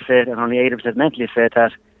 physically fit and only 80% mentally fit,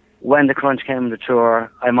 that when the crunch came on the tour,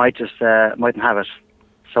 I might just mightn't have it.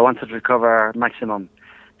 So I wanted to recover maximum.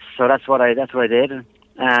 So that's what I did,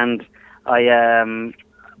 and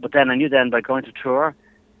but then I knew then by going to tour,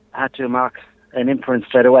 I had to mark an imprint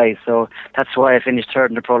straight away. So that's why I finished third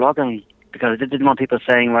in the prologue, and because I didn't want people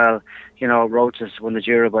saying, well, Roche has won the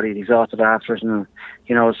Giro, but he's exhausted after it, and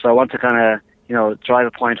so I want to kind of drive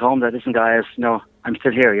a point home that listen, guys, I'm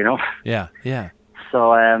still here, Yeah, yeah.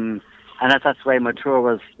 So and that's the way my tour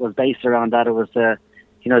was based around that. It was I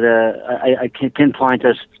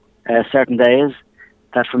pinpointed certain days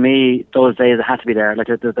that for me those days I had to be there. Like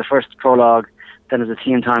the first prologue, then there was a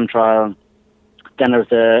team time trial, then there was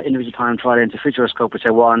the individual time trial into Futuroscope, which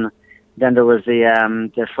I won. Then there was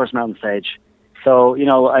the first mountain stage. So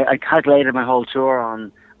I calculated my whole tour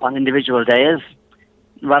on individual days,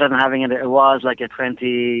 rather than having it was like a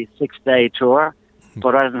 26-day tour.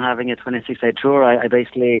 But rather than having a 26-day tour, I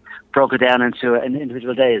basically broke it down into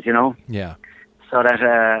individual days. Yeah. So that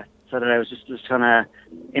I was just trying to,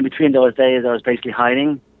 in between those days, I was basically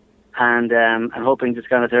hiding and hoping just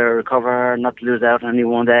kind of to recover, not to lose out on any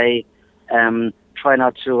one day. Try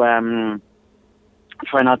not to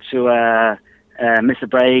miss a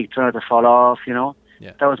break, try not to fall off. Yeah.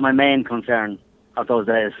 That was my main concern of those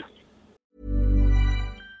days.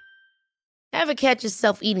 Ever catch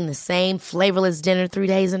yourself eating the same flavorless dinner 3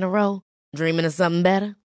 days in a row? Dreaming of something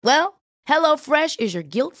better? Well, HelloFresh is your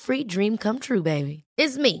guilt-free dream come true, baby.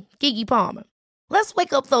 It's me, Keke Palmer. Let's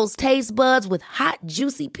wake up those taste buds with hot,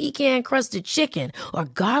 juicy pecan-crusted chicken or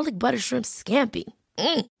garlic butter shrimp scampi.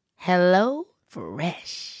 Hello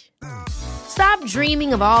Fresh. Stop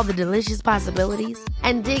dreaming of all the delicious possibilities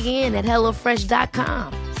and dig in at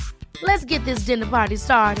HelloFresh.com. Let's get this dinner party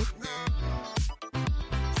started.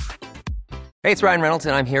 Hey, it's Ryan Reynolds,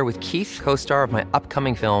 and I'm here with Keith, co-star of my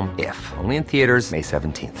upcoming film, If, only in theaters May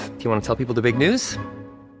 17th. Do you want to tell people the big news?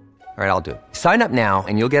 All right, I'll do it. Sign up now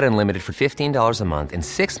and you'll get unlimited for $15 a month and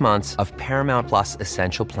 6 months of Paramount Plus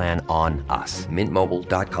Essential Plan on us.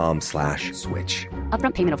 MintMobile.com/switch.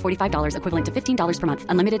 Upfront payment of $45 equivalent to $15 per month.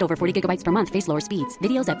 Unlimited over 40 gigabytes per month. Face lower speeds.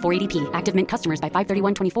 Videos at 480p. Active Mint customers by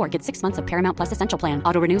 531.24 get 6 months of Paramount Plus Essential Plan.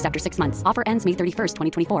 Auto renews after 6 months. Offer ends May 31st,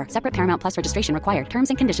 2024. Separate Paramount Plus registration required. Terms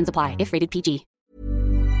and conditions apply if rated PG.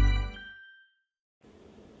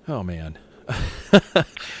 Oh, man.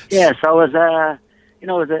 Yeah, so it was it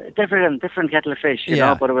was a different kettle of fish, you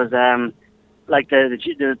know, but it was like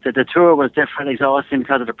the tour was different, exhausting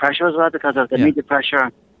because of the pressure as well, because of the media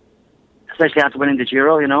pressure, especially after winning the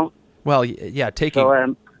Giro, Well, yeah,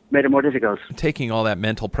 made it more difficult. Taking all that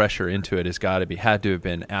mental pressure into it had to have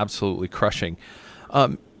been absolutely crushing.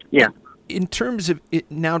 Yeah. In terms of it,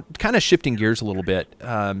 now kind of shifting gears a little bit,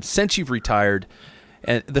 since you've retired,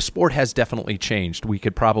 and the sport has definitely changed. We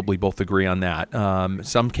could probably both agree on that.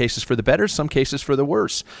 Some cases for the better, some cases for the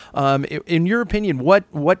worse. In your opinion,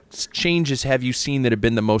 what changes have you seen that have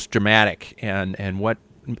been the most dramatic, and what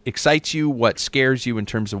excites you, what scares you in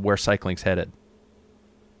terms of where cycling's headed?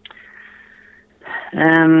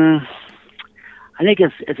 I think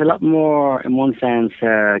it's a lot more, in one sense,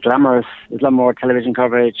 glamorous. There's a lot more television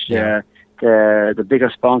coverage. the bigger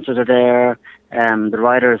sponsors are there. The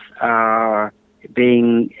riders are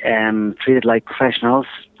being treated like professionals.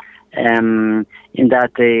 In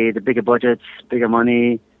that the bigger budgets, bigger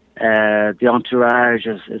money, the entourage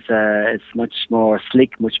is much more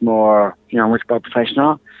slick, much more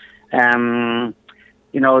professional. There's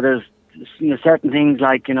certain things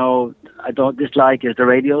like I don't dislike is the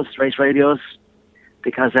race radios,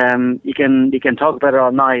 because you can talk about it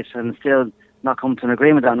all night and still not come to an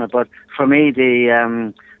agreement on it. But for me,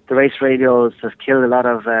 the race radios have killed a lot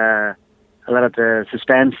of the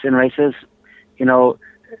suspense in races.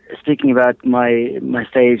 Speaking about my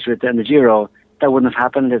stage with the Giro, that wouldn't have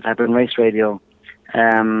happened if it had been race radio.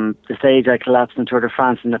 The stage I collapsed in Tour de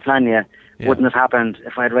France in La Plagne wouldn't have happened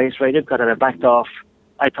if I had race radio, because I'd have backed off.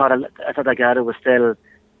 I thought that guy was still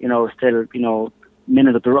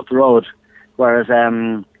minute up the road, whereas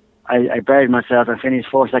I buried myself and finished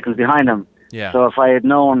 4 seconds behind him. Yeah. So if I had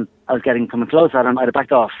known I was coming close at him, I'd have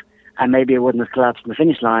backed off, and maybe it wouldn't have collapsed in the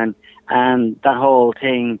finish line. And that whole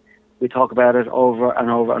thing, we talk about it over and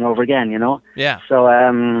over and over again, Yeah. So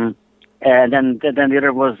and then the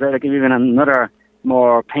other was even another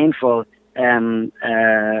more painful event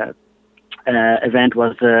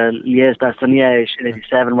was the Liège-Bastogne-Liège in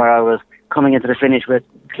 '87, where I was coming into the finish with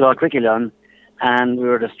Claude Criquillon, and we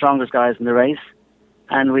were the strongest guys in the race,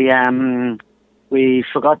 and we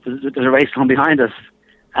forgot there's a race going behind us,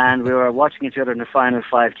 and we were watching each other in the final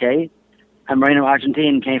 5K, and Marino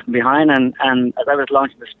Argentine came from behind, and as I was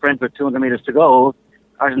launching the sprint with 200 meters to go,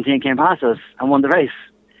 Argentine came past us and won the race.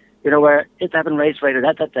 Where it happened race radio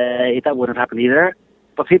that day, that wouldn't have happened either,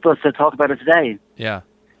 but people still talk about it today. Yeah.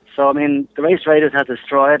 So, I mean, the race radios have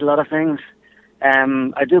destroyed a lot of things.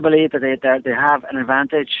 I do believe that they have an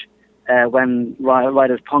advantage when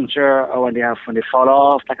riders puncture or when they fall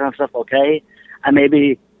off, that kind of stuff, okay. And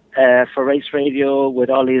maybe for race radio,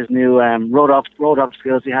 with all these new road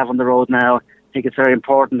obstacles we have on the road now, I think it's very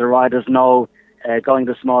important the riders know going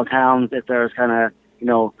to small towns, if there's kind of,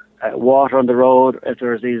 water on the road, if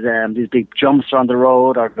there's these big jumps on the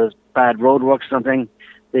road, or there's bad road work or something,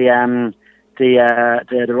 the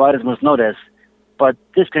riders must know this. But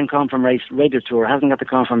this can come from race radio tour. It hasn't got to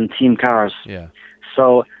come from team cars. Yeah.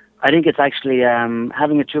 So I think it's actually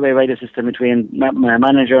having a two-way radio system between my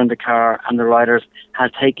manager and the car and the riders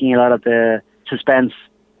has taken a lot of the suspense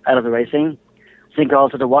out of the racing. I think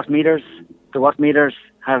also the watt meters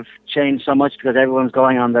have changed so much, because everyone's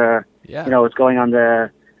going on their, it's going on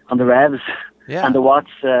the revs and the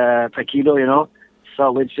watts per kilo,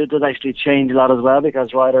 So which does actually change a lot as well,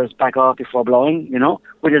 because riders back off before blowing,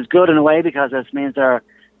 which is good in a way, because it means they're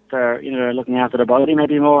looking after their body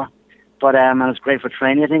maybe more. But and it's great for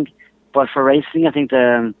training, I think. But for racing, I think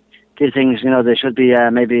these things, they should be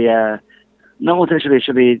no one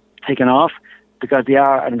should be taken off, because they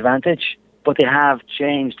are an advantage. But they have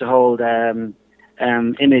changed the whole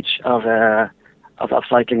image of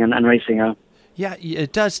cycling and racing. Yeah,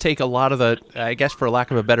 it does take a lot of the, I guess for lack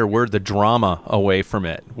of a better word, the drama away from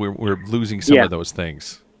it. We're losing some of those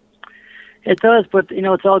things. It does, but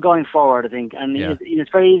it's all going forward, I think, and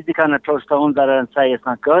it's very easy to kind of throw stones at it and say it's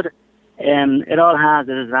not good. It all has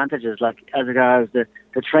its advantages, like as regards the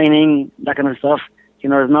training, that kind of stuff.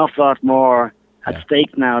 There's an awful lot more at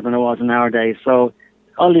stake now than there was in our days. So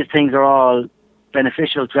all these things are all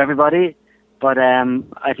beneficial to everybody, but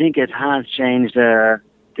I think it has changed the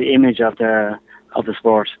image of the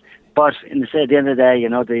sport. But at the end of the day,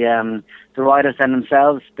 the riders and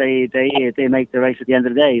themselves, they make the race at the end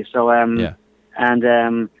of the day. So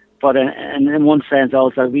but in one sense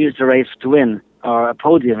also, we use the race to win, or a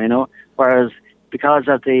podium, whereas because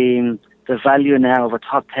of the value now of a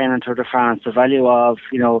top 10 in Tour de France, the value of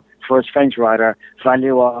first French rider,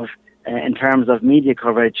 value of in terms of media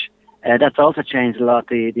coverage, that's also changed a lot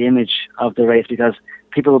the image of the race, because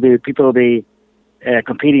people will be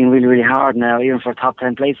competing really, really hard now, even for top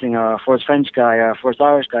 10 placing, or first French guy, or first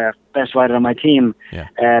Irish guy, or best rider on my team,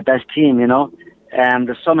 best team,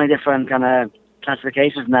 there's so many different kind of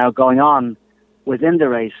classifications now going on within the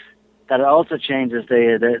race that it also changes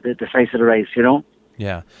the face of the race,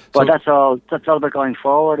 Yeah. But that's all about going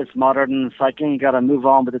forward. It's modern cycling. You got to move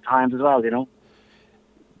on with the times as well,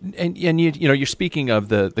 And you're speaking of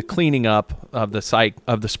the cleaning up of the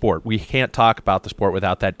sport. We can't talk about the sport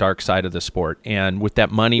without that dark side of the sport. And with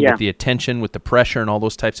that money, with the attention, with the pressure, and all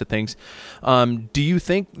those types of things, do you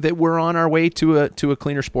think that we're on our way to a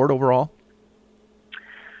cleaner sport overall?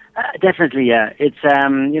 Definitely, yeah. It's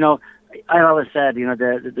I always said,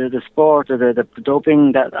 the sport, or the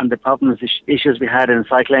doping and the problems, issues we had in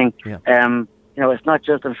cycling. Yeah. It's not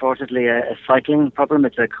just, unfortunately, a cycling problem.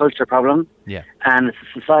 It's a culture problem, and it's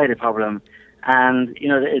a society problem. And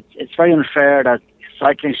it's very unfair that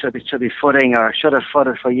cycling should be footing, or should have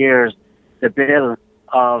footed for years, the bill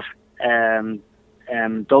of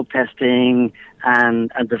dope testing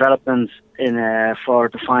and developments to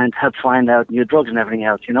help find out new drugs and everything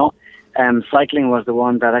else. Cycling was the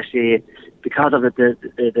one that actually, because of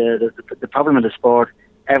the problem in the sport,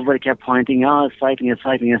 everybody kept pointing, it's cycling, and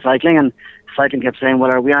cycling kept saying,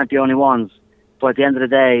 well, we aren't the only ones. But at the end of the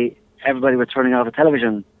day, everybody was turning off the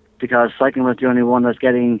television because cycling was the only one that's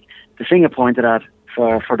getting the finger pointed at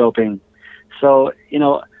for doping. So,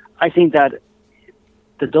 I think that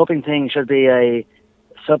the doping thing should be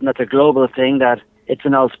something that's a global thing, that it's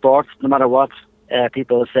in all sports, no matter what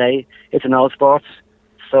people say, it's in all sports.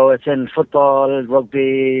 So it's in football,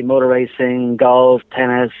 rugby, motor racing, golf,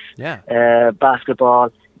 tennis,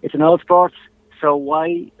 basketball. It's in all sports. So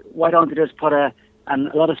why don't they just put and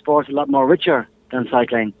a lot of sports are a lot more richer than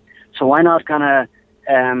cycling. So why not kind of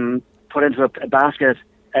put into a basket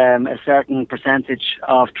a certain percentage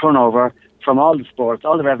of turnover from all the sports,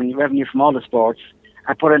 all the revenue from all the sports,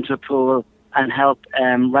 and put into a pool and help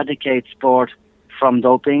eradicate sport from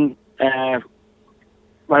doping,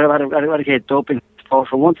 eradicate doping for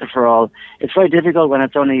once and for all. It's very difficult when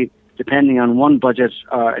it's only depending on one budget,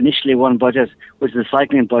 or initially one budget, which is the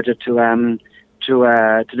cycling budget, to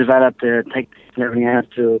develop the techniques and everything else,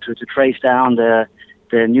 to trace down the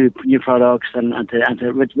new products and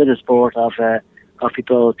to rid the sport of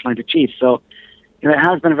people trying to cheat. So it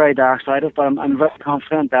has been a very dark side of it, but I'm very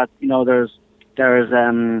confident that there's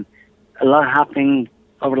a lot happening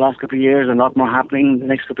over the last couple of years, and a lot more happening the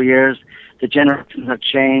next couple of years. The generations have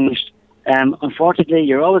changed. Unfortunately,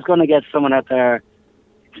 you're always going to get someone out there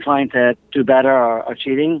trying to do better or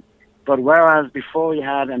cheating. But whereas before you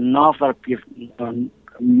had an awful lot of a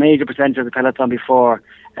major percentage of the peloton before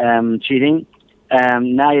cheating,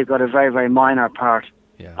 now you've got a very, very minor part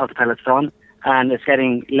of the peloton, and it's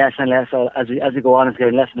getting less and less as we go on. It's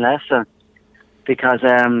getting less and less because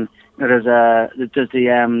there's the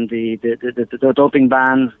doping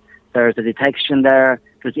bans, there's the detection there,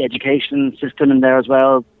 there's the education system in there as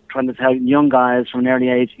well, trying to tell young guys from an early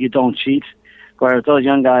age you don't cheat, whereas those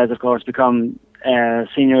young guys, of course, become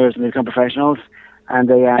seniors and become professionals, and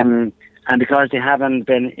they and because they haven't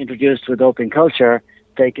been introduced to a doping culture,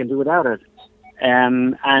 they can do without it.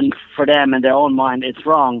 And for them, in their own mind, it's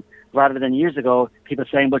wrong, rather than years ago, people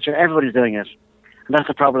saying, but everybody's doing it. And that's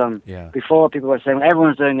the problem. Yeah. Before, people were saying, well,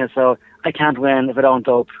 everyone's doing it, so I can't win if I don't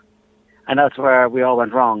dope. And that's where we all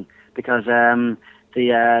went wrong, because the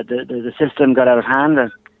system got out of hand,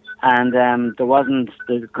 and there wasn't,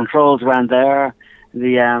 the controls weren't there.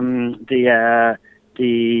 The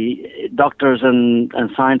doctors and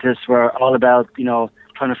scientists were all about,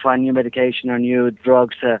 trying to find new medication or new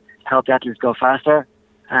drugs to help the athletes go faster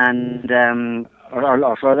and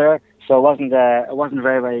or further. So it wasn't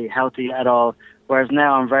very, very healthy at all. Whereas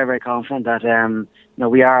now I'm very, very confident that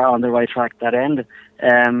we are on the right track at that end.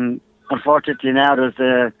 Unfortunately, now there's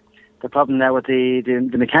the problem now with the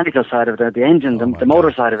mechanical side of it, the engine, the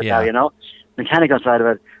motor side of it now, mechanical side of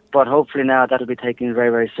it. But hopefully now that'll be taken very,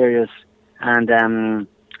 very serious, and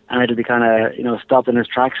it'll be kind of stopped in its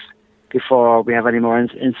tracks before we have any more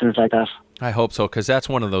incidents like that. I hope so, because that's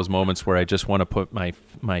one of those moments where I just want to put my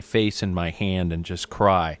face in my hand and just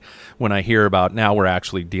cry when I hear about now we're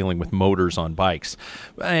actually dealing with motors on bikes.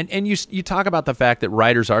 And you talk about the fact that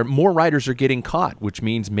more riders are getting caught, which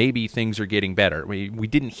means maybe things are getting better. We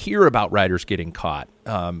didn't hear about riders getting caught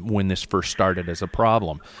when this first started as a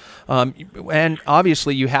problem. And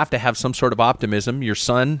obviously you have to have some sort of optimism. Your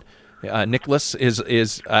son, Nicholas,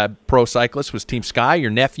 is a pro cyclist with Team Sky. Your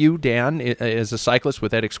nephew, Dan, is a cyclist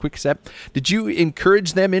with edX Quickstep. Did you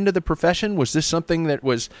encourage them into the profession? Was this something that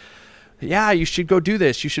was, you should go do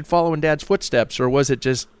this, you should follow in Dad's footsteps, or was it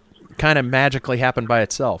just kind of magically happen by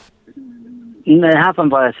itself? It happened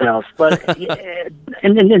by itself, but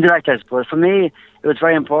indirectly, I suppose. For me, it was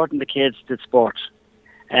very important the kids did sport.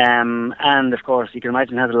 And, of course, you can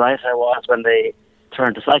imagine how delighted I was when they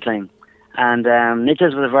turned to cycling. And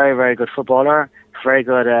Nicholas was a very, very good footballer, very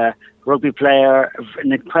good rugby player,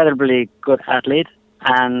 an incredibly good athlete.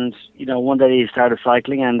 And one day he started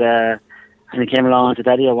cycling, and he came along and said,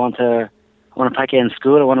 "Daddy, I want to pack you in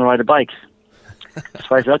school. I want to ride a bike."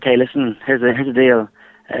 So I said, "Okay, listen, here's the deal.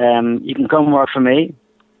 You can come work for me.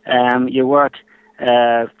 You work,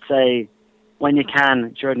 say, when you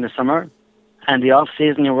can during the summer, and the off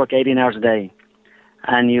season you work 18 hours a day."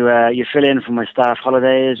 And you fill in for my staff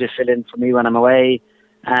holidays, you fill in for me when I'm away,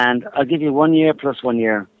 and I'll give you 1 year plus 1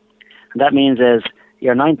 year. And that means is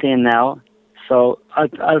you're 19 now, so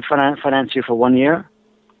I'll finance you for 1 year.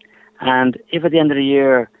 And if at the end of the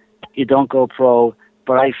year you don't go pro,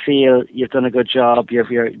 but I feel you've done a good job,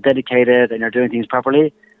 you're dedicated and you're doing things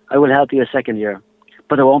properly, I will help you a second year.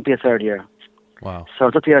 But there won't be a third year. Wow. So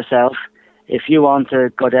it's up to yourself. If you want to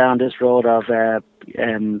go down this road of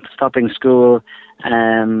stopping school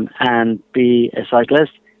and be a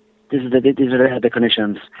cyclist, these are the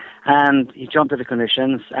conditions. And he jumped at the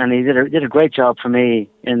conditions, and he did a great job for me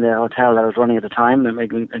in the hotel that I was running at the time, and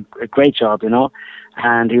making a great job, you know.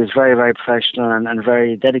 And he was very, very professional and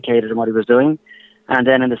very dedicated in what he was doing. And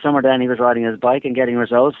then in the summer, then he was riding his bike and getting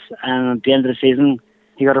results. And at the end of the season,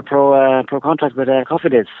 he got a pro contract with Coffee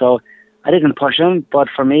Dates. So I didn't push him, but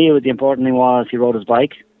for me, the important thing was he rode his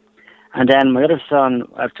bike. And then my other son,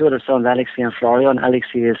 I have two other sons, Alexi and Florio, and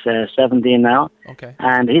Alexi is 17 now. Okay.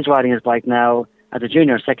 And he's riding his bike now as a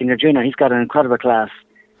junior, second-year junior. He's got an incredible class.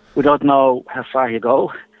 We don't know how far he'll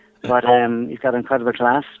go, but he's got an incredible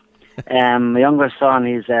class. My younger son,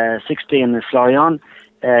 he's 16, is Florian.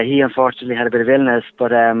 He unfortunately had a bit of illness,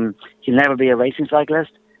 but he'll never be a racing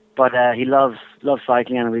cyclist. But he loves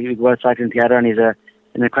cycling, and we go out cycling together, and he's an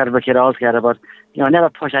incredible kid altogether. But, you know, I never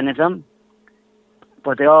push any of them.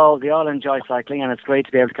 But they all enjoy cycling, and it's great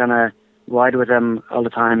to be able to kind of ride with them all the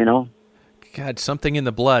time, you know. God, something in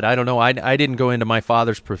the blood. I don't know. I didn't go into my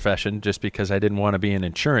father's profession just because I didn't want to be in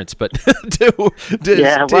insurance, but well,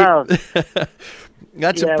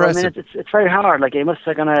 that's impressive. Well, I mean, it's very hard. Like, you must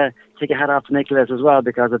kind of take a hat off to Nicholas as well,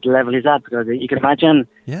 because of the level he's at. Because you can imagine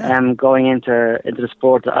going into the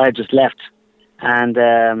sport that I just left, and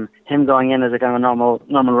him going in as a kind of normal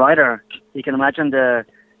rider. You can imagine the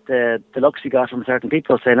looks he got from certain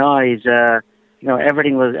people saying, "Oh, he's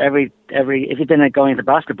everything was every if he'd been going into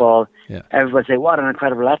basketball, everybody would say, what an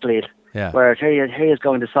incredible athlete." Yeah. Whereas here he is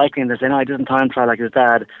going to cycling, they say, "No, he doesn't time trial like his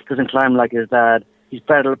dad, doesn't climb like his dad. He's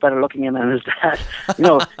better looking than his dad." You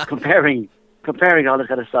know, comparing all this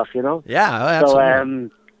kind of stuff. You know. Yeah, absolutely.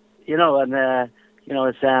 So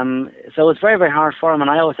so it's very, very hard for him. And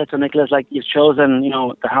I always said to Nicholas, like, you've chosen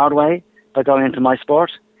the hard way by going into my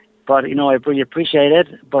sport. But, I really appreciate it.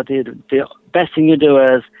 But the best thing you do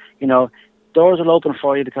is, doors will open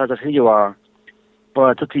for you because of who you are.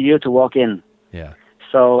 But it's up to you to walk in. Yeah.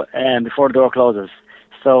 So, before the door closes.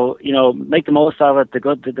 So, make the most of it, the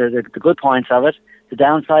good points of it. The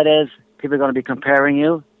downside is people are going to be comparing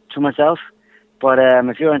you to myself. But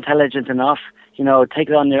if you're intelligent enough, take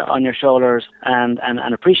it on your shoulders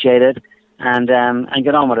and appreciate it and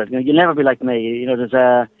get on with it. You'll never be like me.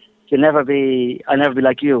 I'll never be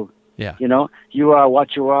like you. Yeah. You are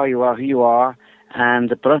what you are. You are who you are.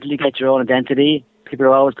 But until you get your own identity, people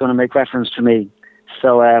are always going to make reference to me.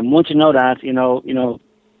 So once you know that,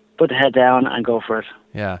 put the head down and go for it.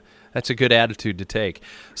 Yeah, that's a good attitude to take.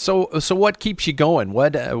 So what keeps you going?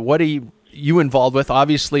 What are you involved with?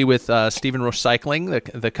 Obviously with Stephen Roche Cycling,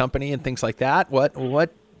 the company and things like that.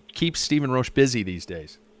 What keeps Stephen Roche busy these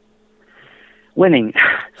days? Winning,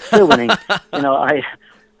 still winning.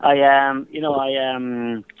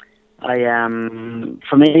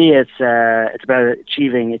 For me, it's about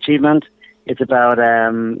achievement. It's about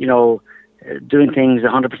doing things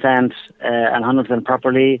 100% and 100%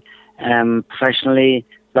 properly, professionally.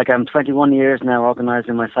 Like, I'm 21 years now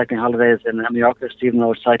organising my cycling holidays in Mallorca, Stephen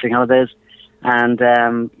Roche Cycling Holidays, and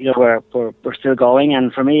we're still going.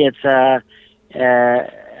 And for me, it's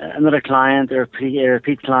another client or a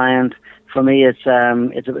repeat client. For me, it's a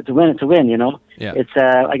win. It's a win. Yeah. It's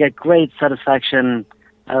I get great satisfaction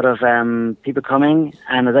out of people coming.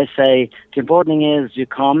 And as I say, the important thing is you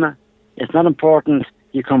come. It's not important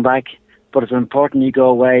you come back, but it's important you go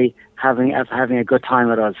away having a good time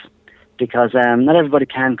with us. Because not everybody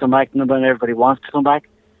can come back, not everybody wants to come back.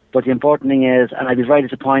 But the important thing is, and I'd be very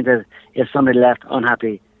disappointed if somebody left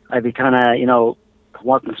unhappy. I'd be kind of,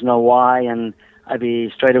 wanting to know why, and I'd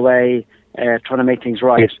be straight away trying to make things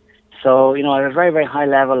right. So, I have a very, very high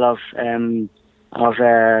level of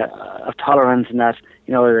tolerance in that,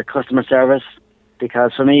 the customer service.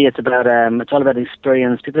 Because for me, it's all about the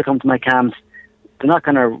experience. People who come to my camps, they're not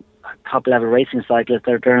kind of top-level racing cyclists.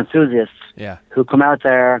 They're enthusiasts who come out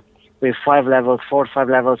there. We have 4 to 5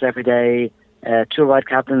 levels every day, 2 ride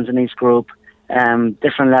captains in each group,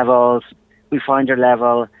 different levels. We find your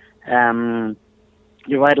level.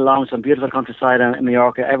 You ride along some beautiful countryside in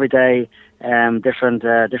Mallorca every day, different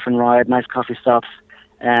ride, nice coffee stops.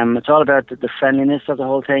 It's all about the friendliness of the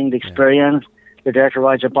whole thing, the experience. You're there to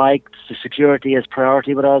ride your bike. The security is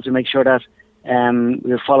priority with us. We make sure that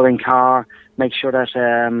we're following car, make sure that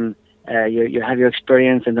you have your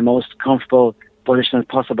experience in the most comfortable position as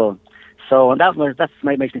possible. So that's what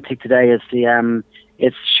makes me tick today. It's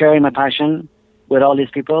it's sharing my passion with all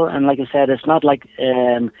these people. And like I said, it's not like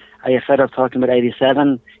I get fed up talking about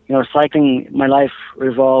 87. You know, cycling, my life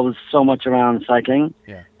revolves so much around cycling,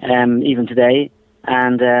 even today.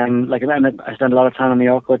 And like I spend a lot of time in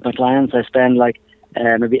Mallorca with my clients. I spend like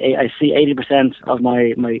I see 80% of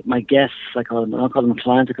my guests. I don't call them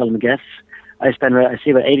clients, I call them guests. I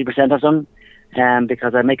see about 80% of them,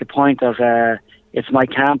 because I make a point of it's my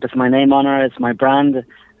camp, it's my name honor, it's my brand,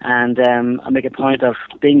 and I make a point of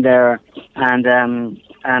being there and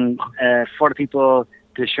for the people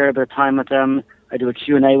to share a bit of time with them. I do a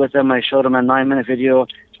Q&A with them. I show them a 9-minute video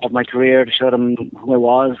of my career to show them who I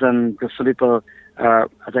was, and because some people are,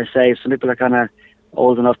 as I say, some people are kind of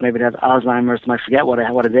old enough maybe to have Alzheimer's and I forget what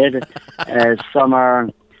I did. Some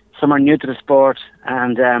are new to the sport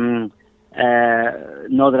and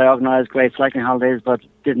know that I organise great cycling holidays, but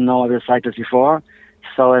didn't know I was a cyclist before.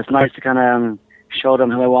 So it's nice to kind of show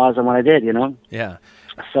them who I was and what I did, you know. Yeah.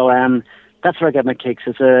 So that's where I get my kicks.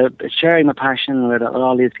 It's sharing my passion with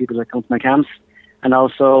all these people that come to my camps, and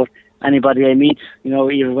also anybody I meet. You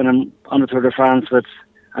know, even when I'm on the Tour de France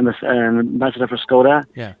I'm an ambassador for Skoda.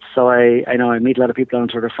 Yeah. So I know I meet a lot of people on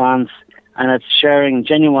Tour de France, and it's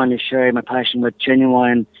genuinely sharing my passion with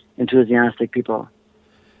genuine, enthusiastic people.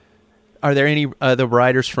 Are there any other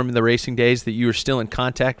riders from the racing days that you are still in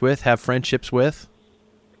contact with, have friendships with?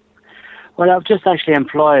 Well, I've just actually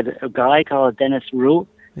employed a guy called Dennis Roux,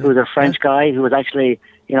 who was a French guy who was actually,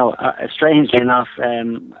 you know, strangely enough,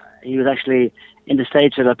 he was actually in the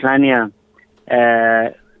stage of La Plania,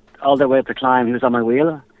 all the way up the climb. He was on my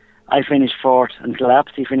wheel. I finished fourth and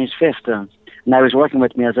collapsed. He finished fifth, and I was working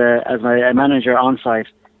with me as my manager on site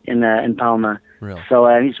in Palma. Really? So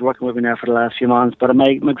he's working with me now for the last few months. But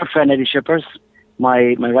my good friend Eddie Shippers,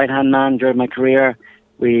 my right hand man during my career,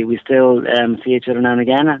 we still see each other now and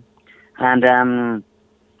again. And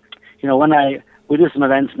you know, we do some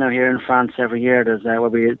events now here in France every year. There's where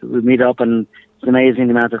we meet up, and it's amazing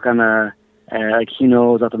the amount of kind of like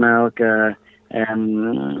Hino, Zotomelk,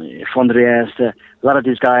 Fondriest, a lot of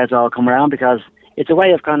these guys all come around because it's a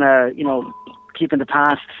way of kind of, you know, keeping the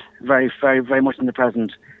past very, very, very much in the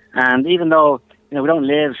present. And even though, you know, we don't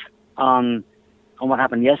live on what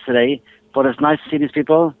happened yesterday, but it's nice to see these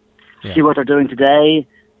people, see what they're doing today,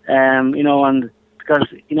 you know, and because,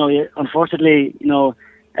 you know, unfortunately, you know,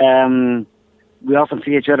 we often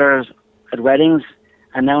see each other at weddings,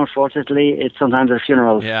 and now, unfortunately, it's sometimes at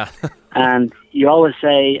funerals. Yeah. And you always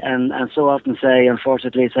say, and so often say,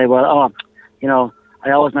 unfortunately, well, you know, I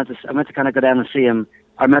meant to kind of go down and see him,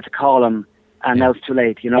 or I meant to call him, and now it's too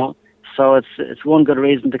late, you know. So it's one good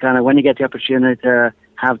reason to kind of, when you get the opportunity to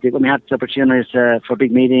when we have the opportunities for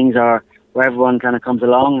big meetings or where everyone kind of comes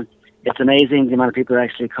along, it's amazing the amount of people that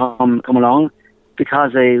actually come along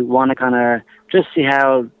because they want to kind of just see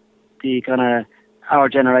how the kind of our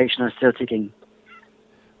generation are still ticking.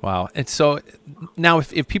 Wow. And so now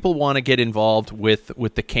if people want to get involved with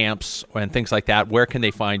the camps and things like that, where can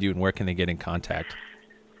they find you and where can they get in contact?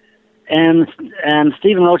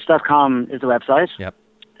 StephenRoche.com is the website. Yep.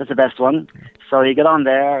 That's the best one. So you get on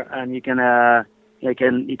there and you can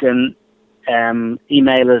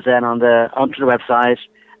email us then onto the website,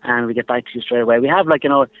 and we get back to you straight away. We have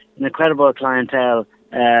an incredible clientele,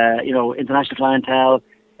 international clientele,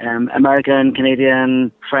 American,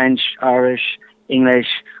 Canadian, French, Irish, English.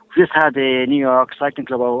 We just had the New York Cycling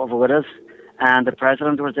Club over with us, and the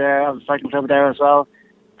president was there of the cycling club there as well.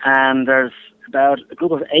 And there's about a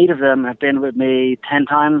group of 8 of them have been with me 10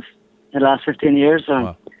 times in the last 15 years.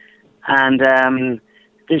 Wow. And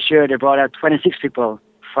this year they brought out 26 people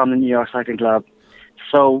from the New York Cycling Club.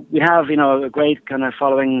 So we have, a great kind of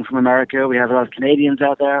following from America. We have a lot of Canadians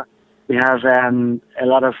out there. We have a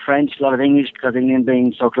lot of French, a lot of English because England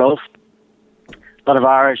being so close. A lot of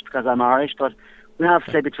Irish because I'm Irish. But we have,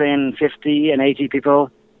 say, between 50 and 80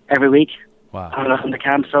 people every week. Wow. On the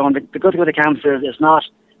camp. So the good thing with the camps is it's not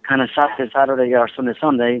kind of Saturday or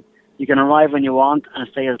Sunday. You can arrive when you want and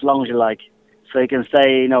stay as long as you like. So you can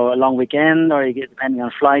stay, a long weekend, or you get depending on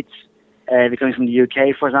flights. If you're coming from the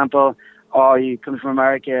UK, for example, or you come from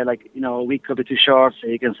America, a week could be too short, so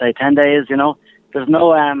you can say 10 days. There's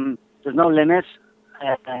no limit,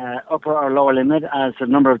 upper or lower limit as the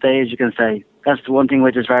number of days you can stay. That's the one thing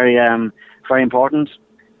which is very, very important.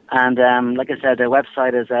 And like I said, the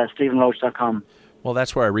website is StephenRoche.com. Well,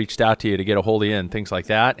 that's where I reached out to you to get a hold of you and things like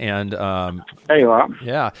that. And there you are.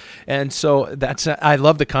 Yeah, and so I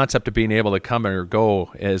love the concept of being able to come or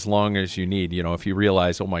go as long as you need. If you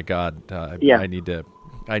realize, oh my God, I need to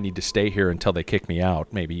stay here until they kick me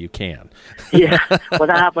out. Maybe you can. Yeah, well,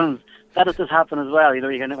 that happens. That does happen as well. You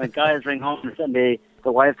can when guys ring home and the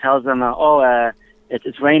wife tells them,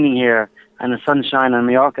 it's raining here and the sun's shining in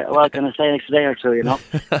Mallorca. Well, can I stay next day or two,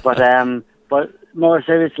 But more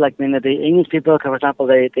serious, like, I mean, the English people, for example,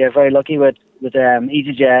 they are very lucky with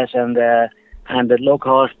EasyJet and the low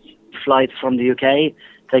cost flights from the UK.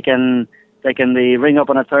 They can ring up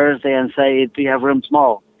on a Thursday and say, do you have room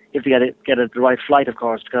tomorrow? If you get the right flight, of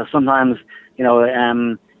course, because sometimes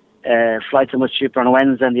flights are much cheaper on a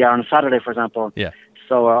Wednesday than they are on a Saturday, for example. Yeah.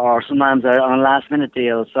 So or sometimes they're on a last minute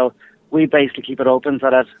deal. So we basically keep it open so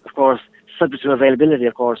that, of course, subject to availability,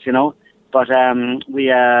 of course, But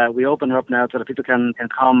we open it up now so that people can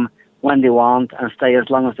come when they want and stay as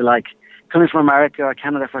long as they like. Coming from America or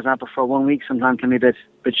Canada, for example, for 1 week sometimes can be a bit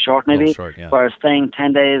short, maybe. Short, yeah. Whereas staying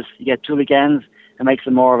 10 days, you get 2 weekends. It makes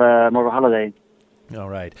it more of a holiday. All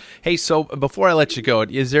right. Hey, so before I let you go,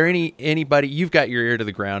 is there anybody, you've got your ear to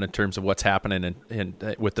the ground in terms of what's happening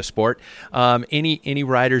with the sport? Any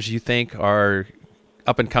riders you think are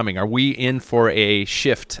up and coming? Are we in for a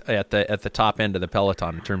shift at the top end of the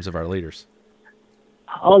peloton in terms of our leaders?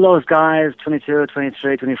 All those guys, 22,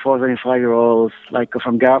 23, 24, 25-year-olds, like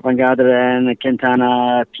from Garp Van Garderen,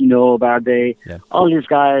 Quintana, Pinot, Bardet, all these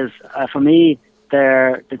guys, for me,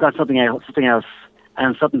 they've got something else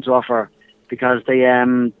and something to offer, because they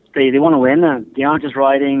want to win, and they aren't just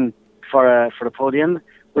riding for the podium,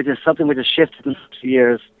 which is something which has shifted in 2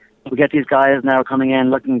 years. We get these guys now coming in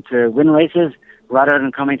looking to win races rather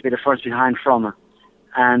than coming to be the first behind from,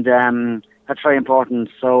 and that's very important.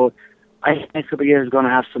 So I think next couple of years we're going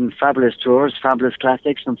to have some fabulous tours, fabulous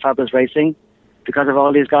classics, some fabulous racing because of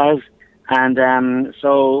all these guys. And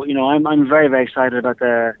so, I'm very, very excited about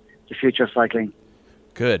the future of cycling.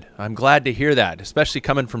 Good. I'm glad to hear that, especially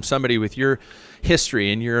coming from somebody with your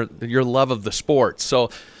history and your love of the sport.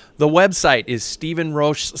 So the website is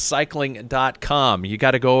StephenRocheCycling.com. You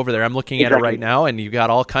got to go over there. I'm looking at it right now, and you've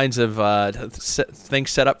got all kinds of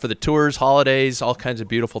things set up for the tours, holidays, all kinds of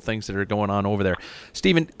beautiful things that are going on over there.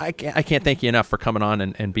 Stephen, I can't thank you enough for coming on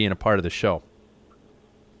and being a part of the show.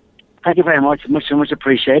 Thank you very much. Much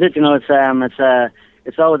appreciated. It's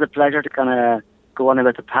always a pleasure to kind of go on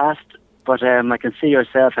about the past, but I can see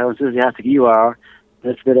yourself how enthusiastic you are.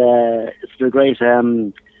 It's been a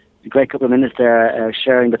great couple of minutes there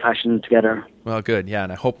sharing the passion together. Well, good, yeah,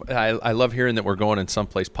 and I love hearing that we're going in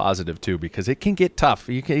someplace positive too, because it can get tough.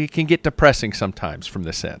 It can get depressing sometimes from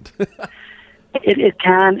this end. It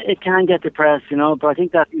can get depressed, but I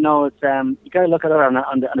think that it's you got to look at it on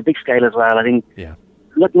a big scale as well. I think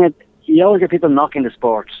looking at, you always get people knocking the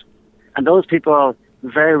sport, and those people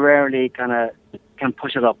very rarely can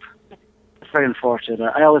push it up. It's very unfortunate.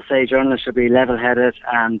 I always say journalists should be level-headed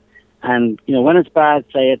and when it's bad,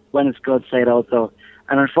 say it. When it's good, say it also.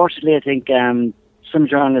 And unfortunately, I think some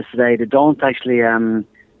journalists today, they don't actually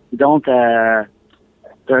they don't want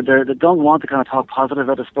to kind of talk positive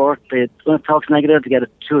about the sport. They want to talk negative to get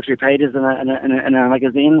 2 or 3 pages in a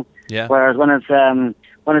magazine. Yeah. Whereas when it's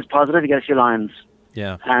positive, you get a few lines.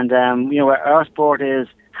 Yeah. And where our sport has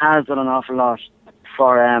done an awful lot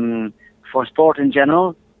for sport in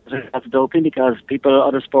general. That's doping, because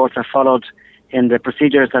other sports have followed in the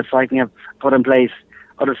procedures that cycling have put in place.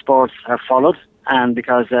 Other sports have followed, and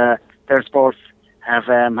because their sports have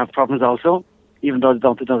problems also, even though they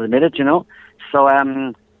don't admit it, So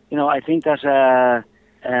I think that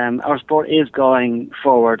our sport is going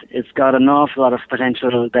forward. It's got an awful lot of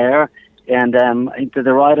potential there, and I think that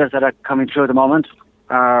the riders that are coming through at the moment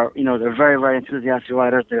are, they're very, very enthusiastic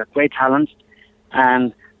riders. They're great talent,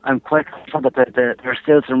 and I'm quite confident that there are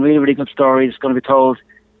still some really, really good stories going to be told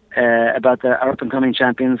about our up-and-coming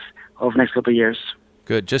champions over the next couple of years.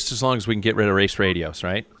 Good, just as long as we can get rid of race radios,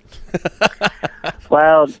 right?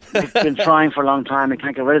 Well, we've been trying for a long time. We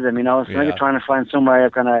can't get rid of them, So maybe trying to find some way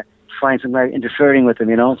of interfering with them,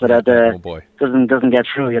 so that doesn't get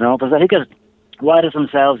through, But I think that riders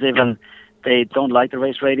themselves, even, they don't like the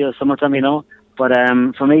race radios, some of them, But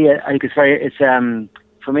for me, I think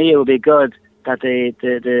for me, it would be good that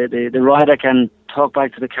the rider can talk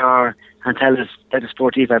back to the car and tell us that the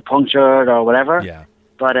sportive are punctured or whatever. Yeah.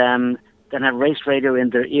 But then have race radio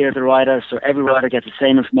in the ear of the rider, so every rider gets the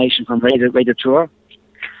same information from Radio Tour,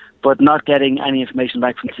 but not getting any information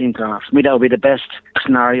back from the team car. For me, that would be the best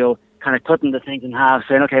scenario, kind of cutting the things in half,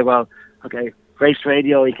 saying, okay, race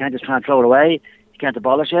radio, you can't just try and throw it away, you can't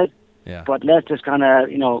abolish it, but let's just kind of,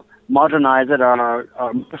 modernize it or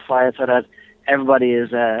modify it so that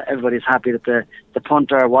everybody's happy, that the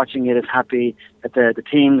punter watching it is happy, that the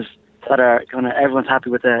teams that are everyone's happy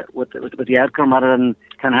with the outcome, rather than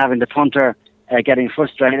kind of having the punter getting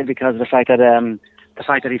frustrated because of the fact that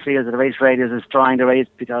he feels that the race radio is trying to race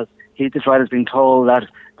because this rider's been told that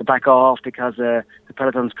to back off because the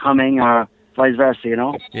peloton's coming, or vice versa, you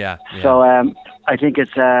know. Yeah. So I think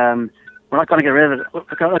it's we're not going to get rid of it. We're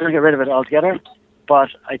not going to get rid of it altogether, but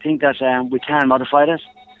I think that we can modify it.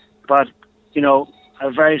 But you know,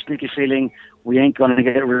 a very sneaky feeling we ain't going to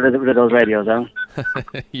get rid of those radios, huh?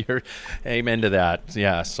 You're amen to that.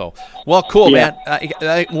 Yeah. So, well, cool, man.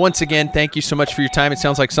 Once again, thank you so much for your time. It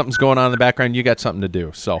sounds like something's going on in the background. You got something to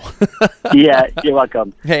do. So. Yeah, you're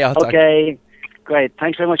welcome. Hey, I'll talk. Okay, great.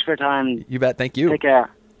 Thanks very much for your time. You bet. Thank you. Take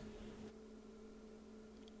care.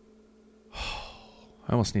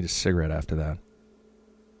 I almost need a cigarette after that.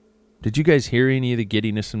 Did you guys hear any of the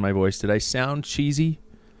giddiness in my voice? Did I sound cheesy?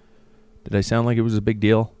 Did I sound like it was a big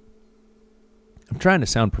deal? I'm trying to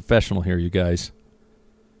sound professional here, you guys.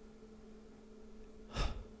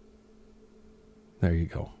 There you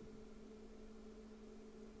go.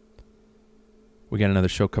 We got another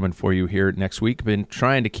show coming for you here next week. Been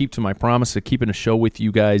trying to keep to my promise of keeping a show with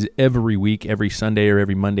you guys every week, every Sunday or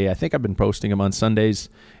every Monday. I think I've been posting them on Sundays.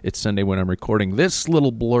 It's Sunday when I'm recording this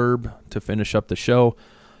little blurb to finish up the show.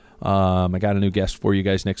 I got a new guest for you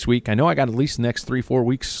guys next week. I know I got at least the next 3-4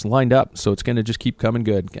 weeks lined up, so it's going to just keep coming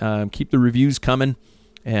good. Keep the reviews coming,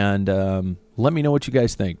 and let me know what you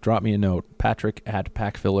guys think. Drop me a note,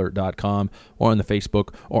 patrick@packfiller.com, or on the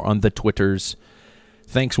Facebook, or on the Twitters.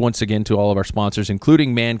 Thanks once again to all of our sponsors,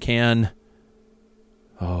 including ManCan.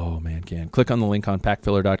 Oh, ManCan. Click on the link on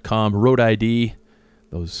packfiller.com. Road ID,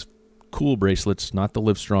 those cool bracelets, not the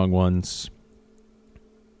Livestrong ones.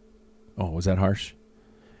 Oh, was that harsh?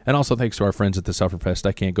 And also thanks to our friends at the Sufferfest.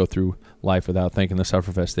 I can't go through life without thanking the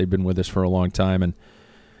Sufferfest. They've been with us for a long time, and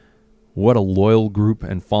what a loyal group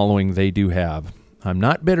and following they do have. I'm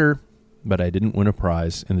not bitter, but I didn't win a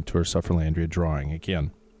prize in the Tour of Sufferlandria drawing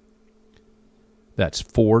again. That's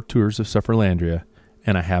 4 Tours of Sufferlandria,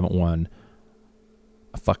 and I haven't won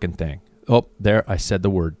a fucking thing. Oh, there, I said the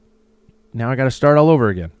word. Now I got to start all over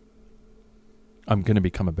again. I'm going to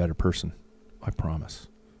become a better person. I promise.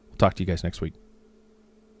 We'll talk to you guys next week.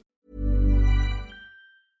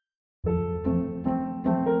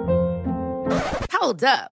 Hold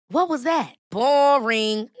up. What was that?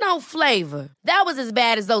 Boring. No flavor. That was as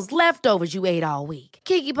bad as those leftovers you ate all week.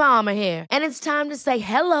 Keke Palmer here, and it's time to say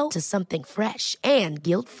hello to something fresh and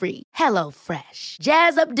guilt-free. Hello Fresh.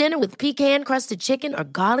 Jazz up dinner with pecan-crusted chicken or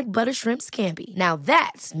garlic butter shrimp scampi. Now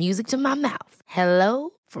that's music to my mouth.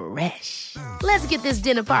 Hello Fresh. Let's get this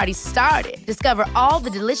dinner party started. Discover all the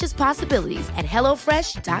delicious possibilities at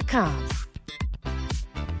hellofresh.com.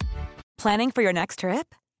 Planning for your next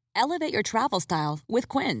trip? Elevate your travel style with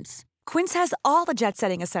Quince. Quince has all the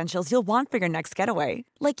jet-setting essentials you'll want for your next getaway,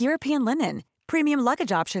 like European linen, premium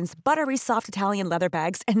luggage options, buttery soft Italian leather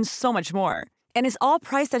bags, and so much more. And is all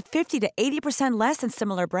priced at 50 to 80% less than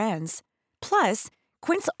similar brands. Plus,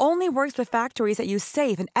 Quince only works with factories that use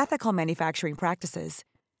safe and ethical manufacturing practices.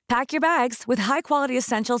 Pack your bags with high-quality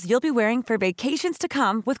essentials you'll be wearing for vacations to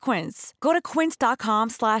come with Quince. Go to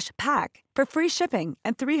quince.com/pack for free shipping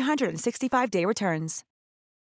and 365-day returns.